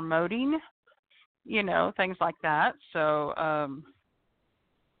lot of promoting, things like that. So I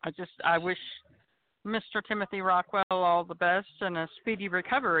wish Mr. Timothy Rockwell all the best and a speedy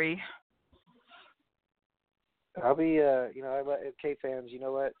recovery. I'll be, okay, fans, you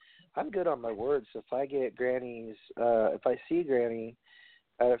know what? I'm good on my word. So if I get Granny's, if I see Granny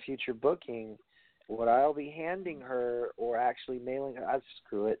at a future booking, what I'll be handing her or actually mailing her,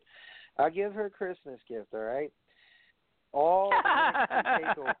 screw it. I'll give her a Christmas gift, all right? All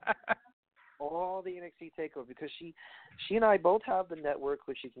the NXT takeover, because she and I both have the network,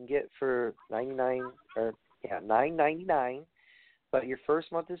 which you can get for $9.99, but your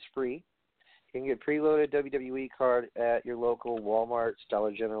first month is free. You can get preloaded WWE card at your local Walmarts,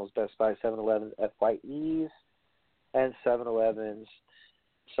 Dollar Generals, Best Buy, 7-Elevens, FYEs, and 7-Elevens.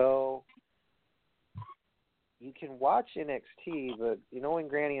 So you can watch NXT, but knowing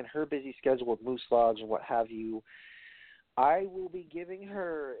Granny and her busy schedule with Moose Lodge and what have you, I will be giving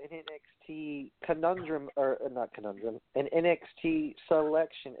her an NXT an NXT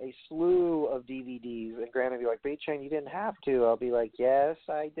selection, a slew of DVDs. And Granny will be like, B-Train, you didn't have to. I'll be like, yes,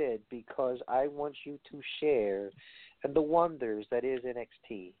 I did, because I want you to share in the wonders that is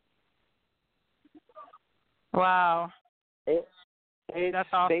NXT. Wow. It's That's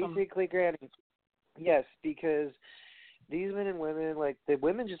awesome. Basically, Granny, yes, because these men and women, like the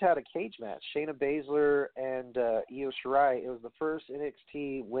women just had a cage match. Shayna Baszler and Io Shirai. It was the first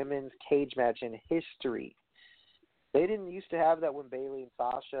NXT women's cage match in history. They didn't used to have that when Bayley and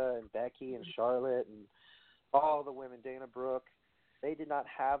Sasha and Becky and Charlotte and all the women, Dana Brooke, they did not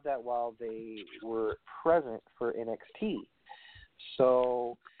have that while they were present for NXT.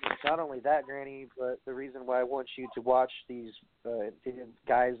 So not only that, Granny, but the reason why I want you to watch these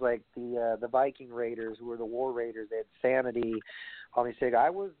guys like the Viking Raiders, who were the War Raiders, they had Sanity. I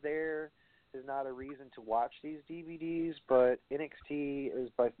was there is not a reason to watch these DVDs, but NXT is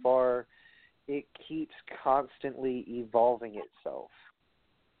by far, it keeps constantly evolving itself.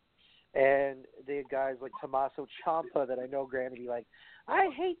 And the guys like Tommaso Ciampa that I know Granny be like, I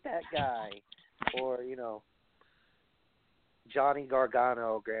hate that guy. Or, Johnny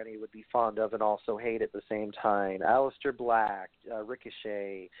Gargano, Granny would be fond of and also hate at the same time. Aleister Black,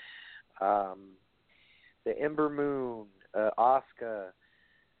 Ricochet, the Ember Moon, Asuka.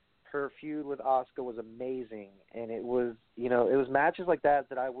 Her feud with Asuka was amazing, and it was matches like that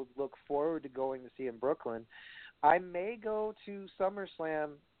I would look forward to going to see in Brooklyn. I may go to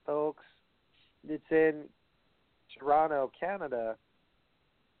SummerSlam, folks. It's in Toronto, Canada.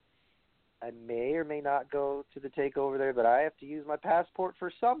 I may or may not go to the takeover there, but I have to use my passport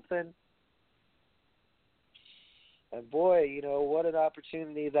for something. And boy, what an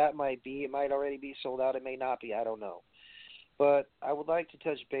opportunity that might be. It might already be sold out. It may not be. I don't know. But I would like to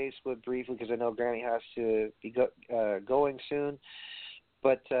touch base with briefly, because I know Granny has to be going soon.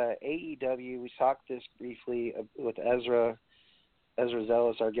 But AEW, we talked this briefly with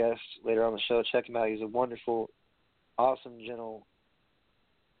EzraZealous, our guest, later on the show. Check him out. He's a wonderful, awesome, gentleman.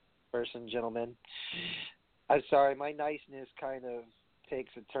 I'm sorry, my niceness kind of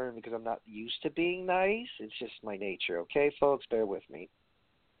takes a turn because I'm not used to being nice. It's just my nature, okay, folks? Bear with me.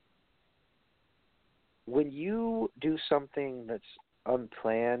 When you do something that's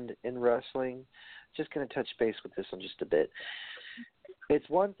unplanned in wrestling, just going to touch base with this one just a bit. It's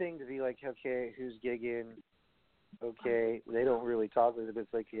one thing to be like, okay, who's gigging? Okay, they don't really talk with it, but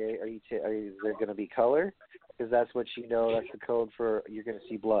it's like, hey, is there going to be color? Because that's what that's the code for you're going to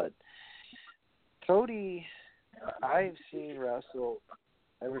see blood. Cody I've seen wrestle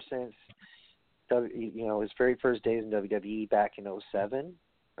ever since his very first days in WWE back in '07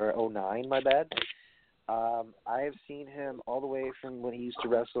 or '09. My bad. I have seen him all the way from when he used to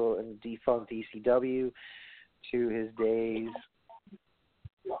wrestle in defunct ECW to his days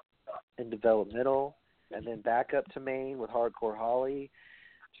in developmental, and then back up to Maine with Hardcore Holly,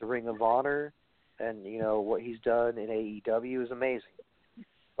 to Ring of Honor, and what he's done in AEW is amazing.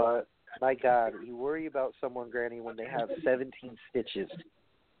 But my God, you worry about someone, Granny, when they have 17 stitches.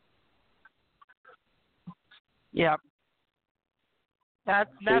 Yep.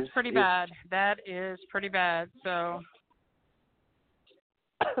 That's pretty bad. That is pretty bad. So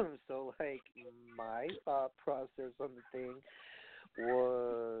like my thought process on the thing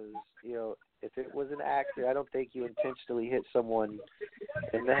was, if it was an accident, I don't think you intentionally hit someone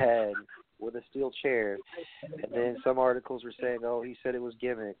in the head with a steel chair. And then some articles were saying, oh, he said it was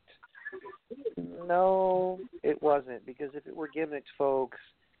gimmicked. No, it wasn't, because if it were gimmicked, folks,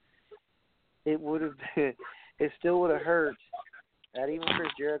 it would have been, it still would have hurt. And even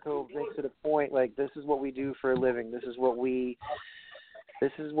Chris Jericho makes it a point, like, this is what we do for a living. This is what we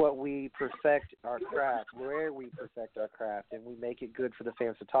perfect our craft, where we perfect our craft, and we make it good for the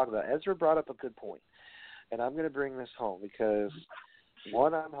fans to talk about. Ezra brought up a good point, and I'm going to bring this home because,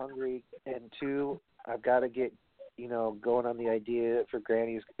 one, I'm hungry, and two, I've got to get, going on the idea for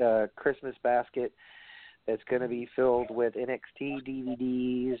Granny's Christmas basket that's going to be filled with NXT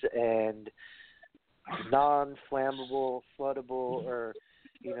DVDs and non-flammable, floodable, or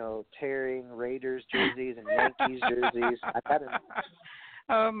tearing Raiders jerseys and Yankees jerseys.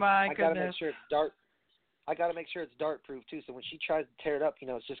 Oh my goodness! I gotta make sure it's dark. I gotta make sure it's dart proof too. So when she tries to tear it up,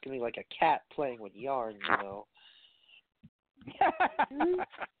 it's just gonna be like a cat playing with yarn.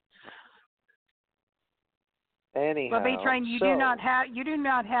 Anyhow, well, B-Train, you do not have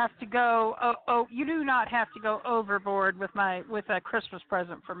to go. You do not have to go overboard with a Christmas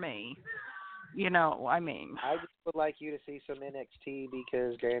present for me. I just would like you to see some NXT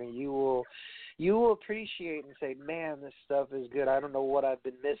because, Granny, you will appreciate and say, man, this stuff is good. I don't know what I've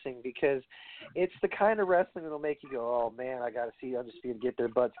been missing, because it's the kind of wrestling that'll make you go, oh, man, I got to see Undisputed get their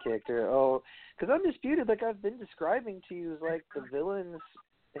butts kicked. Or, because Undisputed, like I've been describing to you, is like the villains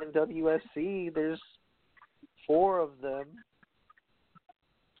in WSC. There's 4 of them.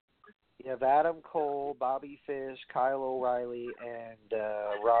 You have Adam Cole, Bobby Fish, Kyle O'Reilly, and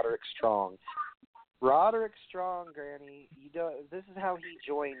Roderick Strong. Roderick Strong, Granny, this is how he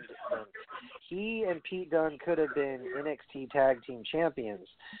joined them. He and Pete Dunne could have been NXT Tag Team Champions,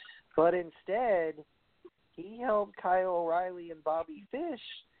 but instead, he helped Kyle O'Reilly and Bobby Fish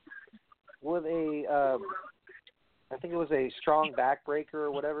with I think it was a strong backbreaker or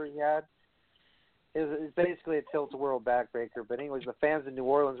whatever he had. It was basically a tilt-a-whirl backbreaker. But anyways, the fans in New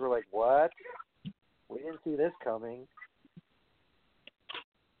Orleans were like, what? We didn't see this coming.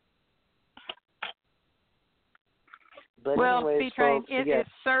 But well, anyways, B-Train, folks, it's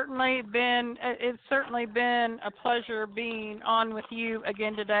certainly been a pleasure being on with you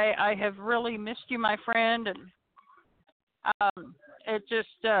again today. I have really missed you, my friend, and it just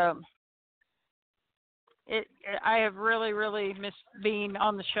I have really, really missed being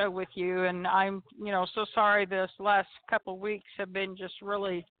on the show with you, and I'm, so sorry this last couple of weeks have been just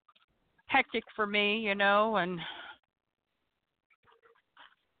really hectic for me, and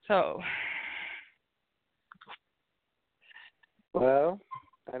so. Well,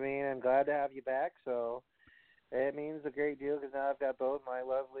 I'm glad to have you back, so it means a great deal because now I've got both my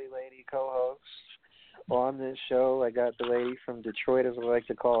lovely lady co-hosts on this show. I got the lady from Detroit, as I like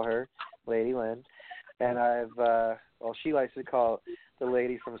to call her, Lady Lynn. And she likes to call the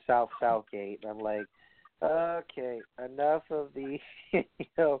lady from South Southgate. And I'm like, okay, enough of the,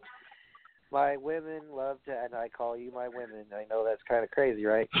 my women love to, and I call you my women. I know that's kind of crazy,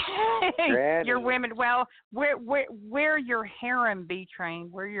 right? Your women. Well, we're your harem,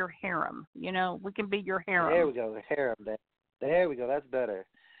 B-Train. We're your harem. We can be your harem. There we go, the harem. There we go. That's better.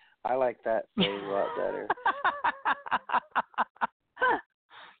 I like that phrase a lot better.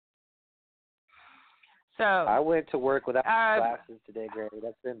 So I went to work without glasses today, Granny.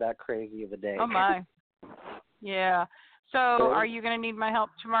 That's been that crazy of a day. Oh my. Yeah. So are you going to need my help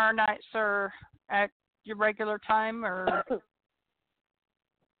tomorrow night, sir, at your regular time, or?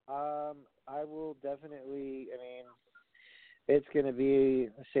 I will definitely. It's going to be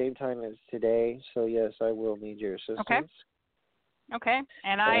the same time as today, so yes, I will need your assistance. Okay.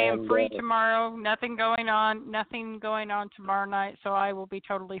 And I am free tomorrow. Nothing going on tomorrow night, so I will be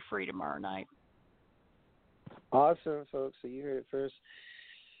totally free tomorrow night. Awesome, folks. So you heard it first.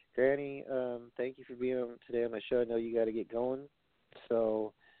 Granny, thank you for being on today on my show. I know you got to get going.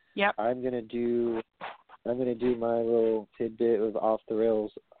 So yep. I'm going to do I'm going to do my little tidbit of Off the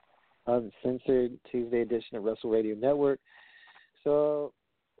Rails Uncensored Tuesday edition of Wrestle Radio Network. So,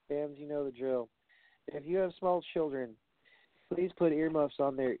 fans, you know the drill. If you have small children, please put earmuffs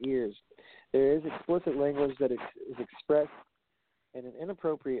on their ears. There is explicit language that is expressed in an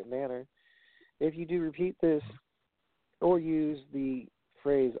inappropriate manner. If you do repeat this or use the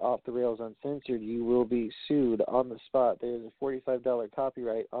phrase Off the Rails Uncensored, you will be sued on the spot. There is a $45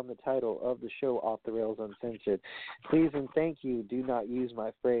 copyright on the title of the show Off the Rails Uncensored. Please and thank you, do not use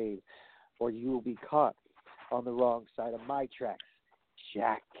my phrase, or you will be caught on the wrong side of my tracks.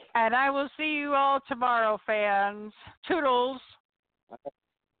 Jack. And I will see you all tomorrow, fans. Toodles.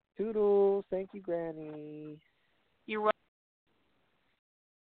 Toodles. Thank you, Granny. You're welcome.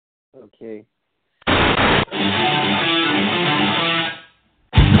 Okay.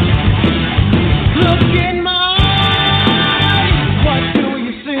 Look in my eyes, what do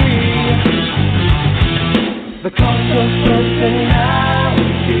you see? The cost of personality.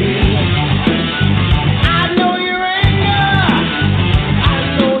 I know your anger, I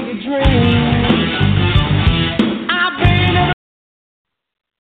know your dreams. I've been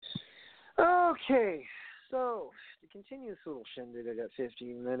Okay, so to continue this little shindig, I got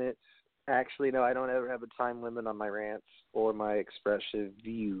 15 minutes. Actually, no, I don't ever have a time limit on my rants or my expressive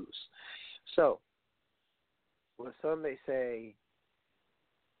views. So, when some may say,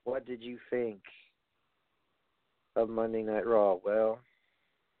 what did you think of Monday Night Raw? Well,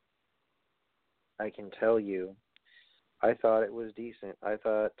 I can tell you, I thought it was decent. I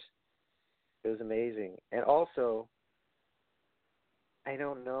thought it was amazing. And also, I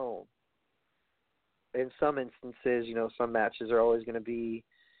don't know. In some instances, you know, some matches are always going to be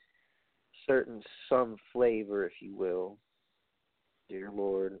some flavor, if you will. Dear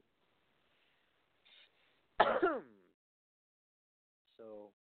Lord.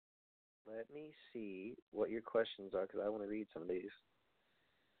 So, let me see what your questions are, because I want to read some of these.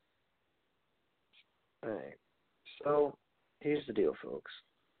 All right. So, here's the deal, folks.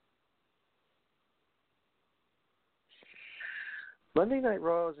 Monday Night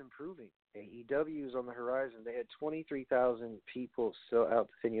Raw is improving. AEW is on the horizon. They had 23,000 people still out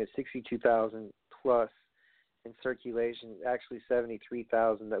the venue. 62,000 plus in circulation. Actually,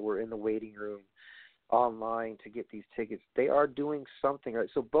 73,000 that were in the waiting room online to get these tickets. They are doing something right.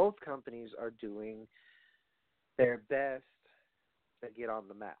 So both companies are doing their best to get on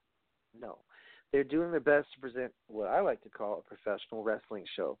the map. No, they're doing their best to present what I like to call a professional wrestling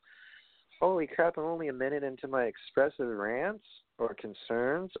show. Holy crap, I'm only a minute into my expressive rants or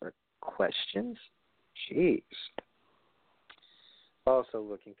concerns or questions. Jeez. Also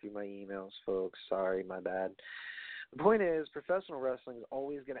looking through my emails, folks. Sorry, my bad. The point is, professional wrestling is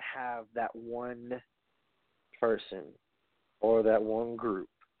always going to have that one person or that one group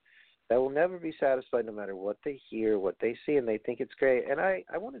that will never be satisfied no matter what they hear, what they see, and they think it's great. And I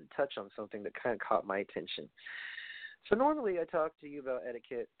wanted to touch on something that kind of caught my attention. So normally I talk to you about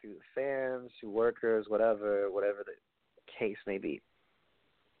etiquette through fans, through workers, whatever the case may be.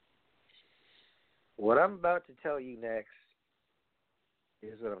 What I'm about to tell you next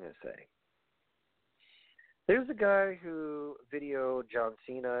is what I'm going to say. There's a guy who videoed John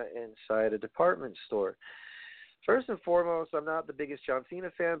Cena inside a department store. First and foremost, I'm not the biggest John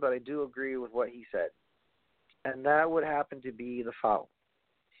Cena fan, but I do agree with what he said. And that would happen to be the foul.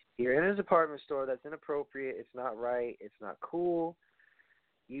 You're in a department store, that's inappropriate, it's not right, it's not cool.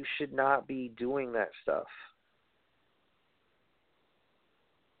 You should not be doing that stuff.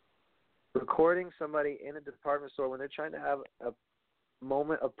 Recording somebody in a department store when they're trying to have a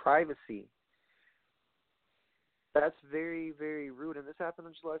moment of privacy, that's very, very rude. And this happened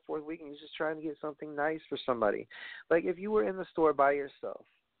on July 4th weekend. He's just trying to get something nice for somebody. Like if you were in the store by yourself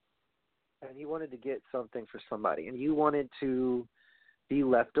and you wanted to get something for somebody and you wanted to be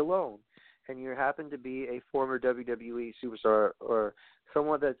left alone and you happen to be a former WWE superstar or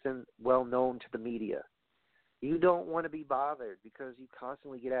someone that's well known to the media, you don't want to be bothered because you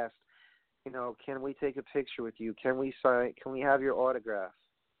constantly get asked, you know, can we take a picture with you? Can we sign? Can we have your autograph?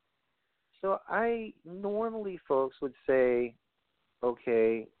 So I normally, folks, would say,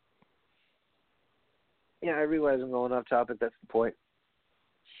 okay, yeah, I realize I'm going off topic. That's the point.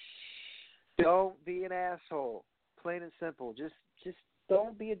 Don't be an asshole. Plain and simple. Just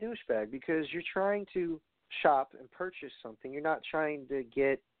don't be a douchebag because you're trying to shop and purchase something. You're not trying to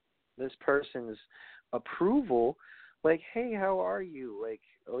get this person's approval. Like, hey, how are you? Like,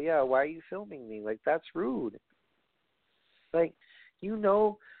 oh, yeah, why are you filming me? Like, that's rude. Like, you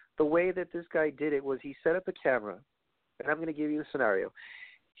know, the way that this guy did it was he set up a camera, and I'm going to give you a scenario.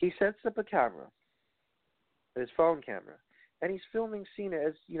 He sets up a camera, his phone camera, And he's filming Cena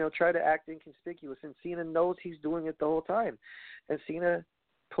as, try to act inconspicuous. And Cena knows he's doing it the whole time. And Cena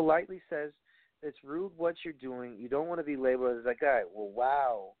politely says, it's rude what you're doing. You don't want to be labeled as that guy. Well,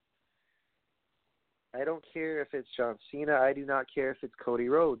 wow. I don't care if it's John Cena. I do not care if it's Cody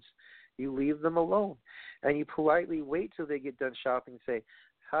Rhodes. You leave them alone. And you politely wait till they get done shopping and say,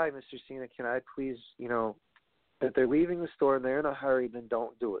 hi, Mr. Cena, can I please, if they're leaving the store and they're in a hurry, then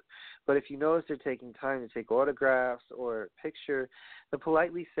don't do it. But if you notice they're taking time to take autographs or a picture, then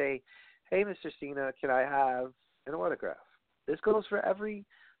politely say, hey, Mr. Cena, can I have an autograph? This goes for every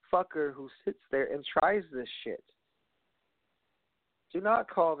fucker who sits there and tries this shit. Do not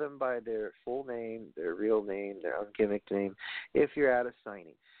call them by their full name, their real name, their ungimmicked name if you're at a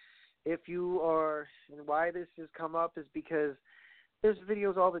signing. If you are, and why this has come up is because there's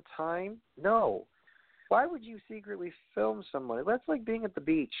videos all the time. No. Why would you secretly film someone? That's like being at the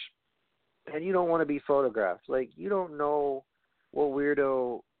beach and you don't want to be photographed. Like, you don't know what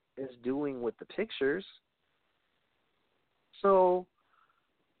weirdo is doing with the pictures. So,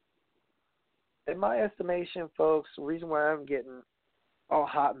 in my estimation, folks, the reason why I'm getting all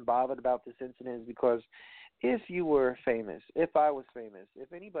hot and bothered about this incident is because if you were famous, if I was famous,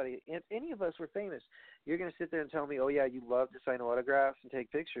 if any of us were famous, you're going to sit there and tell me, oh, yeah, you love to sign autographs and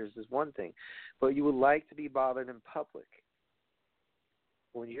take pictures is one thing, but you would like to be bothered in public.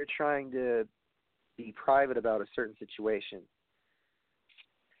 When you're trying to be private about a certain situation,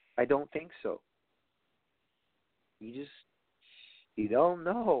 I don't think so. You don't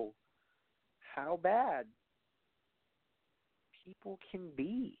know how bad people can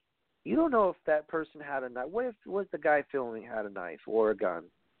be. You don't know if that person had a knife. What the guy filming had a knife or a gun?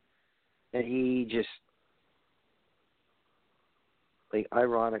 And he just,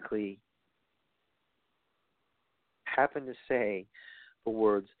 ironically happened to say the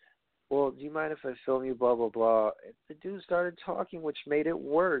words, well, do you mind if I film you, blah, blah, blah. The dude started talking, which made it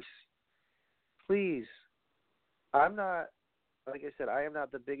worse. Please. I'm not, like I said, I am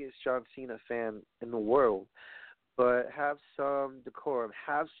not the biggest John Cena fan in the world. But have some decorum,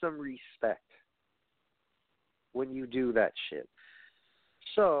 have some respect when you do that shit.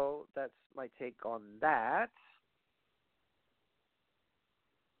 So that's my take on that.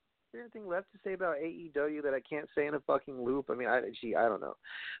 Is there anything left to say about AEW that I can't say in a fucking loop? I mean, I don't know.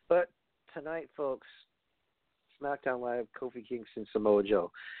 But tonight, folks, SmackDown Live, Kofi Kingston, Samoa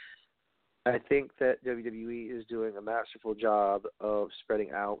Joe. I think that WWE is doing a masterful job of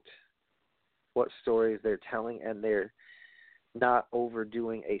spreading out what stories they're telling, and they're not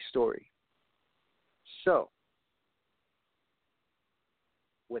overdoing a story. So,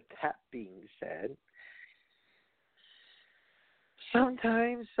 with that being said,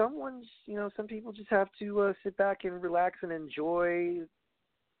 sometimes some people just have to sit back and relax and enjoy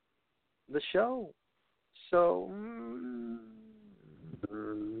the show. So,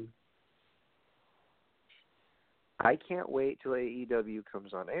 I can't wait till AEW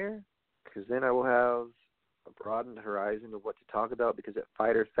comes on air, because then I will have a broadened horizon of what to talk about, because at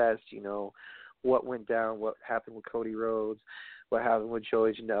Fyter Fest, what went down, what happened with Cody Rhodes, what happened with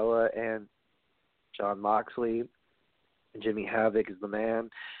Joey Janela and Jon Moxley, and Jimmy Havoc is the man,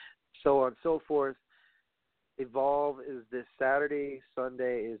 so on and so forth. Evolve is this Saturday.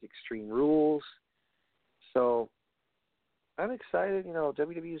 Sunday is Extreme Rules. So I'm excited.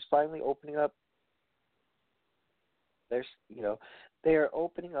 WWE is finally opening up. They're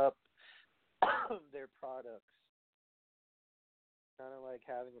opening up their products, kind of like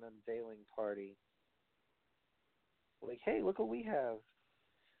having an unveiling party. Like, hey, look what we have.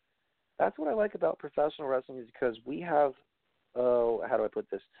 That's what I like about professional wrestling, is because we have, how do I put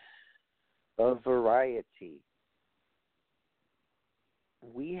this? A variety.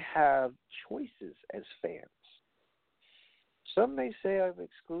 We have choices as fans. Some may say I'm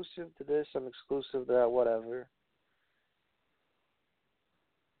exclusive to this, I'm exclusive to that, whatever.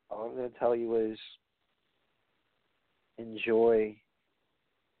 All I'm going to tell you is enjoy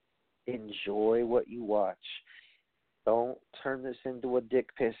what you watch. Don't turn this into a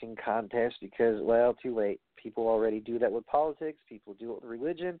dick-pissing contest because, well, too late. People already do that with politics. People do it with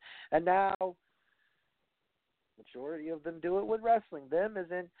religion. And now, majority of them do it with wrestling. Them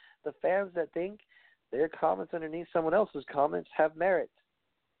as in the fans that think their comments underneath someone else's comments have merit,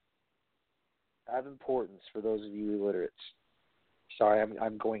 have importance for those of you illiterates. Sorry,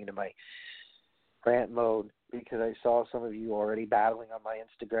 I'm going into my rant mode because I saw some of you already battling on my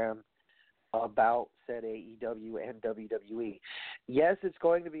Instagram about said AEW and WWE. Yes, it's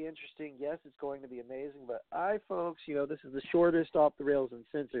going to be interesting. Yes, it's going to be amazing. But folks, this is the shortest off the rails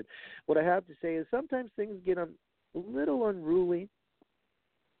uncensored. What I have to say is sometimes things get a little unruly.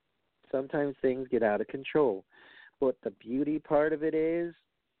 Sometimes things get out of control. But the beauty part of it is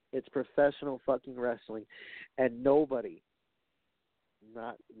it's professional fucking wrestling. And nobody,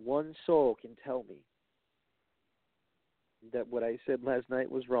 not one soul can tell me that what I said last night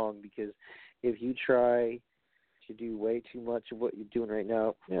was wrong, because if you try to do way too much of what you're doing right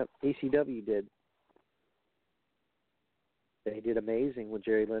now, yeah, ECW did. They did amazing with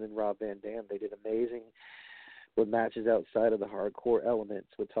Jerry Lynn and Rob Van Dam. They did amazing with matches outside of the hardcore elements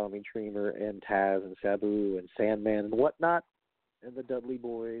with Tommy Dreamer and Taz and Sabu and Sandman and whatnot, and the Dudley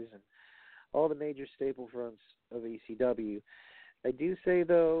Boys and all the major staple fronts of ECW. I do say,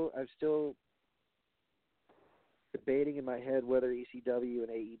 though, I'm still debating in my head whether ECW and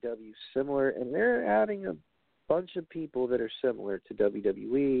AEW is similar, and they're adding a bunch of people that are similar to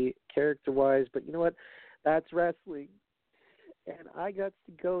WWE character-wise, but you know what? That's wrestling. And I got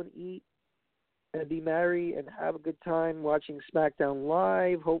to go and eat and be merry and have a good time watching SmackDown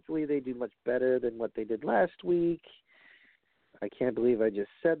Live. Hopefully they do much better than what they did last week. I can't believe I just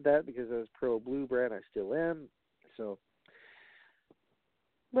said that because I was pro Blue Brand. I still am. So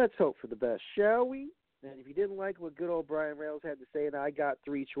let's hope for the best, shall we? And if you didn't like what good old Brian Rails had to say, and I got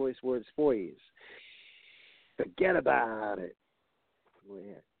 3 choice words for you. Forget about it. Go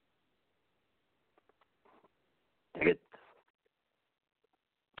ahead. Take it.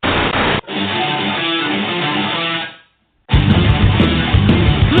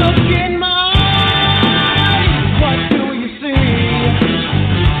 Look in my eyes, what do you see?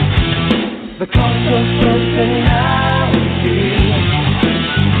 The cost of personality.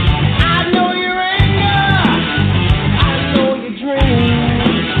 I know your anger, I know your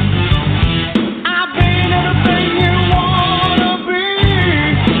dreams. I've been everything you wanna be.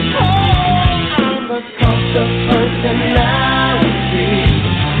 Oh, I'm the cost of personality.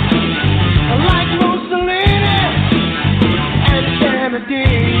 Like Mussolini and Kennedy,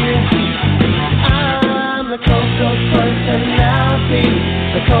 I'm the coast of personality,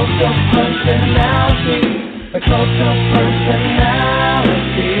 the coast of personality, the coast of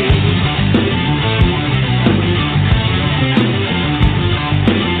personality.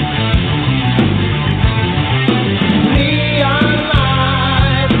 Neon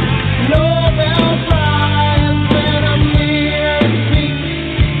lights, Nobel Prize, when I'm near and speak,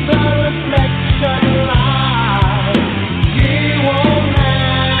 the reflection lies. You won't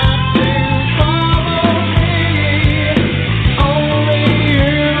have to follow me. Only you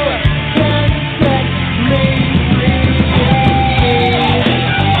can set me free.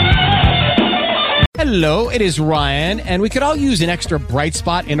 Hello, it is Ryan, and we could all use an extra bright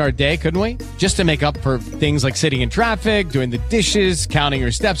spot in our day, couldn't we? Just to make up for things like sitting in traffic, doing the dishes, counting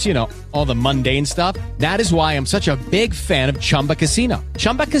your steps, you know, all the mundane stuff. That is why I'm such a big fan of Chumba Casino.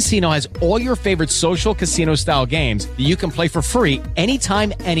 Chumba Casino has all your favorite social casino-style games that you can play for free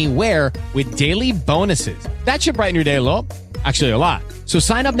anytime, anywhere with daily bonuses. That should brighten your day a little. Actually, a lot. So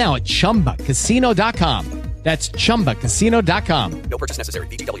sign up now at ChumbaCasino.com. That's ChumbaCasino.com. No purchase necessary.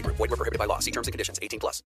 VGW Group. Void where prohibited by law. See terms and conditions. 18+.